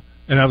Koepka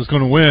and I was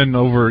going to win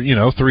over,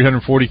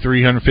 $340,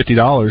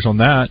 $350 on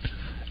that.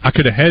 I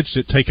could have hedged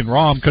it, taking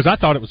Rahm, because I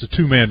thought it was a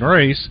two-man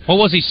race. What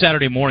was he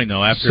Saturday morning,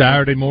 though?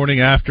 Saturday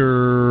morning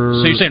after...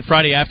 So you're saying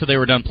Friday after they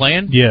were done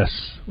playing? Yes.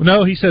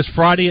 No, he says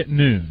Friday at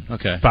noon.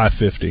 Okay.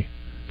 5:50.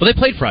 Well, they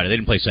played Friday. They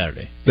didn't play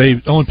Saturday.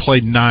 They only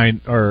played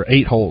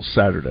 8 holes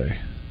Saturday.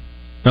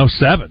 No,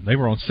 7. They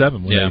were on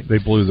 7 when they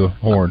blew the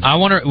horn. I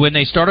wonder, when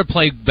they started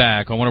playing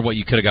back, I wonder what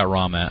you could have got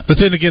Rahm at. But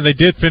then again, they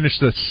did finish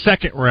the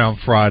second round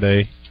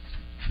Friday.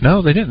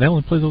 No, they didn't. They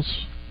only played those...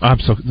 I'm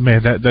so...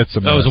 Man, that's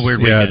a mess. That was a weird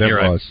weekend. Yeah, that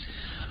You're was. Right.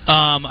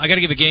 I got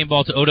to give a game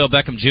ball to Odell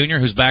Beckham Jr.,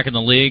 who's back in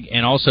the league,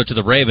 and also to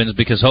the Ravens,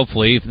 because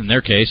hopefully, in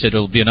their case,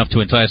 it'll be enough to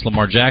entice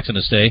Lamar Jackson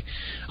to stay.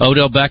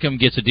 Odell Beckham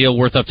gets a deal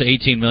worth up to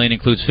 $18 million,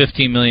 includes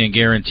 $15 million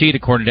guaranteed,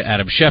 according to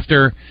Adam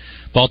Schefter.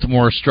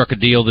 Baltimore struck a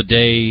deal a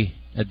day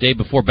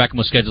before Beckham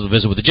was scheduled to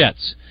visit with the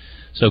Jets.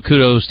 So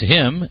kudos to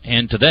him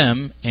and to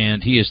them,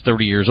 and he is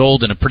 30 years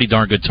old and a pretty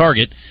darn good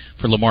target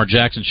for Lamar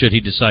Jackson should he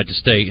decide to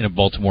stay in a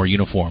Baltimore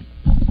uniform.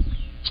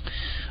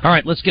 All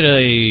right, let's get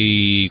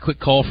a quick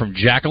call from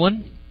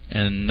Jacqueline.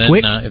 And then,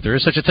 if there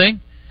is such a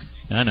thing,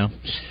 I know.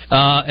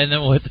 And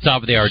then we'll hit the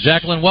top of the hour.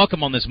 Jacqueline,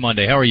 welcome on this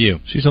Monday. How are you?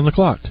 She's on the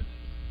clock.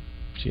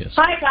 She is.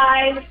 Hi,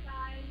 guys.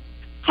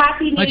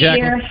 Happy New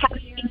Year.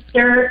 Happy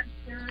Easter.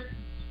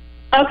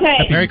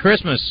 Okay. Merry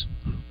Christmas.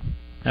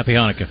 Happy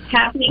Hanukkah.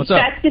 Happy What's up?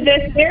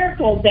 Festivus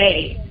Miracle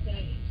Day.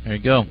 There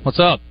you go. What's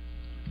up?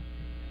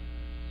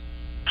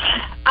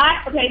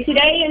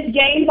 Today is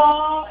Game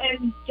Ball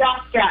and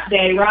Jockstrap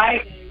Day,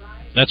 right?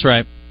 That's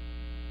right.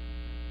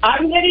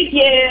 I'm going to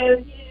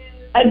give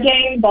a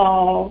game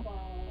ball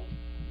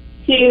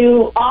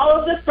to all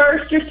of the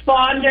first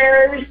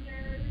responders,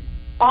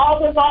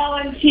 all the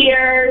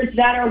volunteers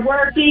that are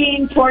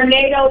working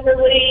tornado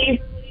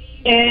relief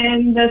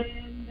in the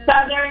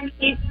southern,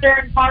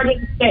 eastern part of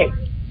the state.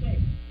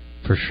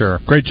 For sure.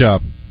 Great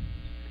job.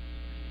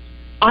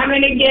 I'm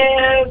going to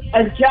give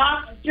a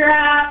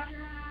jockstrap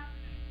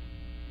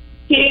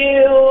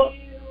to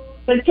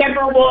the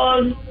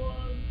Timberwolves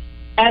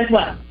as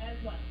well.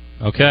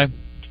 Okay.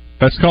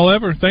 Best call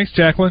ever. Thanks,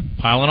 Jacqueline.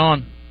 Piling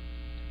on.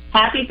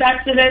 Happy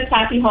Festivus.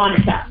 Happy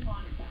Hanukkah.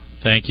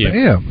 Thank you.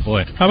 Damn.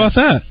 Boy. How about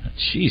that?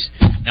 Jeez.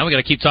 Now we got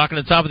to keep talking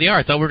at the top of the hour.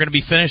 I thought we were going to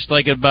be finished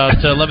like about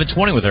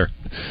 11:20 with her.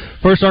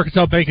 First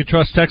Arkansas Bank and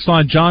Trust text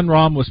line, John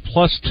Rahm was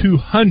plus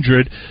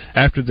 200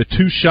 after the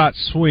two-shot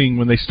swing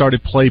when they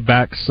started play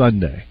back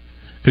Sunday.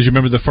 Because you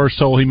remember the first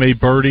hole he made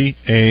birdie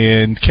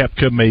and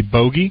Koepka made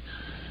bogey.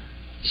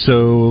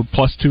 So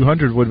plus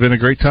 200 would have been a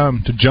great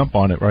time to jump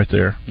on it right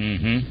there.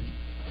 Mm-hmm.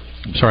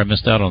 I'm sorry I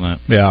missed out on that.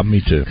 Yeah,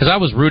 me too. Because I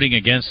was rooting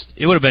against...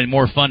 It would have been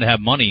more fun to have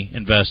money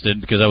invested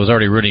because I was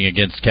already rooting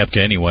against Koepka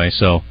anyway.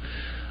 So,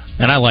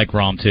 and I like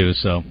Rahm too,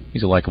 so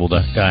he's a likable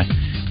guy.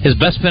 His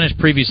best finish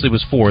previously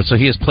was 4th, so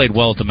he has played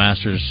well at the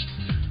Masters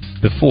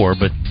before,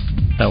 but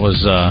that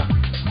was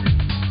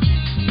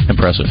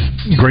impressive.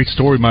 Great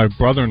story. My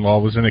brother-in-law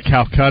was in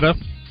Calcutta,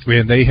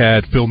 and they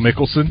had Phil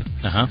Mickelson,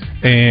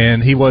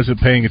 and he wasn't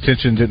paying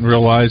attention, didn't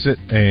realize it,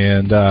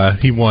 and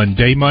he won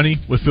day money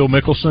with Phil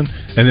Mickelson,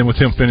 and then with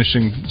him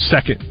finishing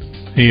second,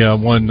 he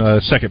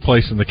won second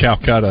place in the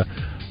Calcutta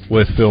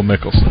with Phil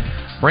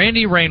Mickelson.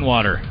 Randy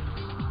Rainwater,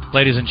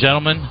 ladies and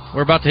gentlemen,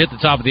 we're about to hit the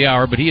top of the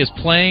hour, but he is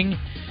playing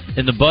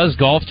in the Buzz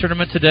Golf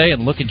Tournament today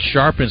and looking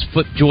sharp in his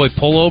FootJoy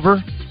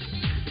pullover,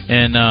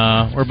 and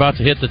we're about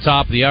to hit the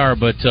top of the hour,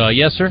 but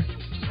yes, sir?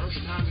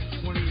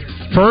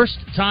 First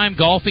time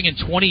golfing in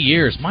 20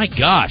 years. My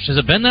gosh, has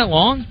it been that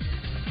long?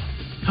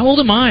 How old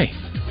am I?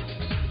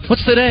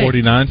 What's today?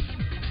 49.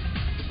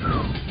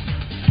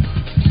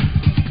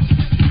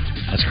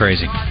 That's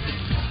crazy.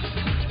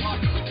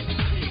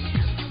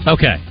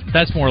 Okay,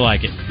 that's more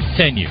like it.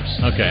 10 years.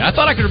 Okay, I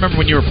thought I could remember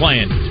when you were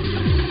playing.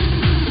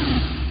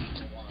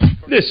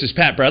 This is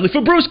Pat Bradley for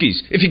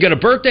Brewskis. If you got a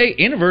birthday,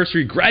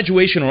 anniversary,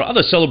 graduation, or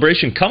other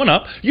celebration coming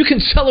up, you can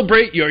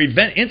celebrate your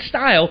event in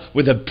style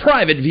with a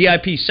private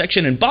VIP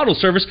section and bottle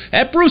service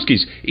at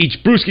Brewskis. Each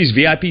Brewskis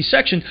VIP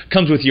section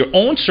comes with your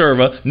own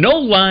server, no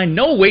line,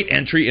 no wait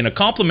entry, and a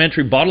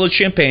complimentary bottle of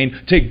champagne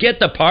to get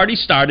the party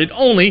started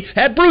only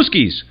at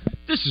Brewskis.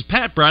 This is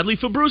Pat Bradley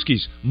for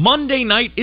Brewskis. Monday night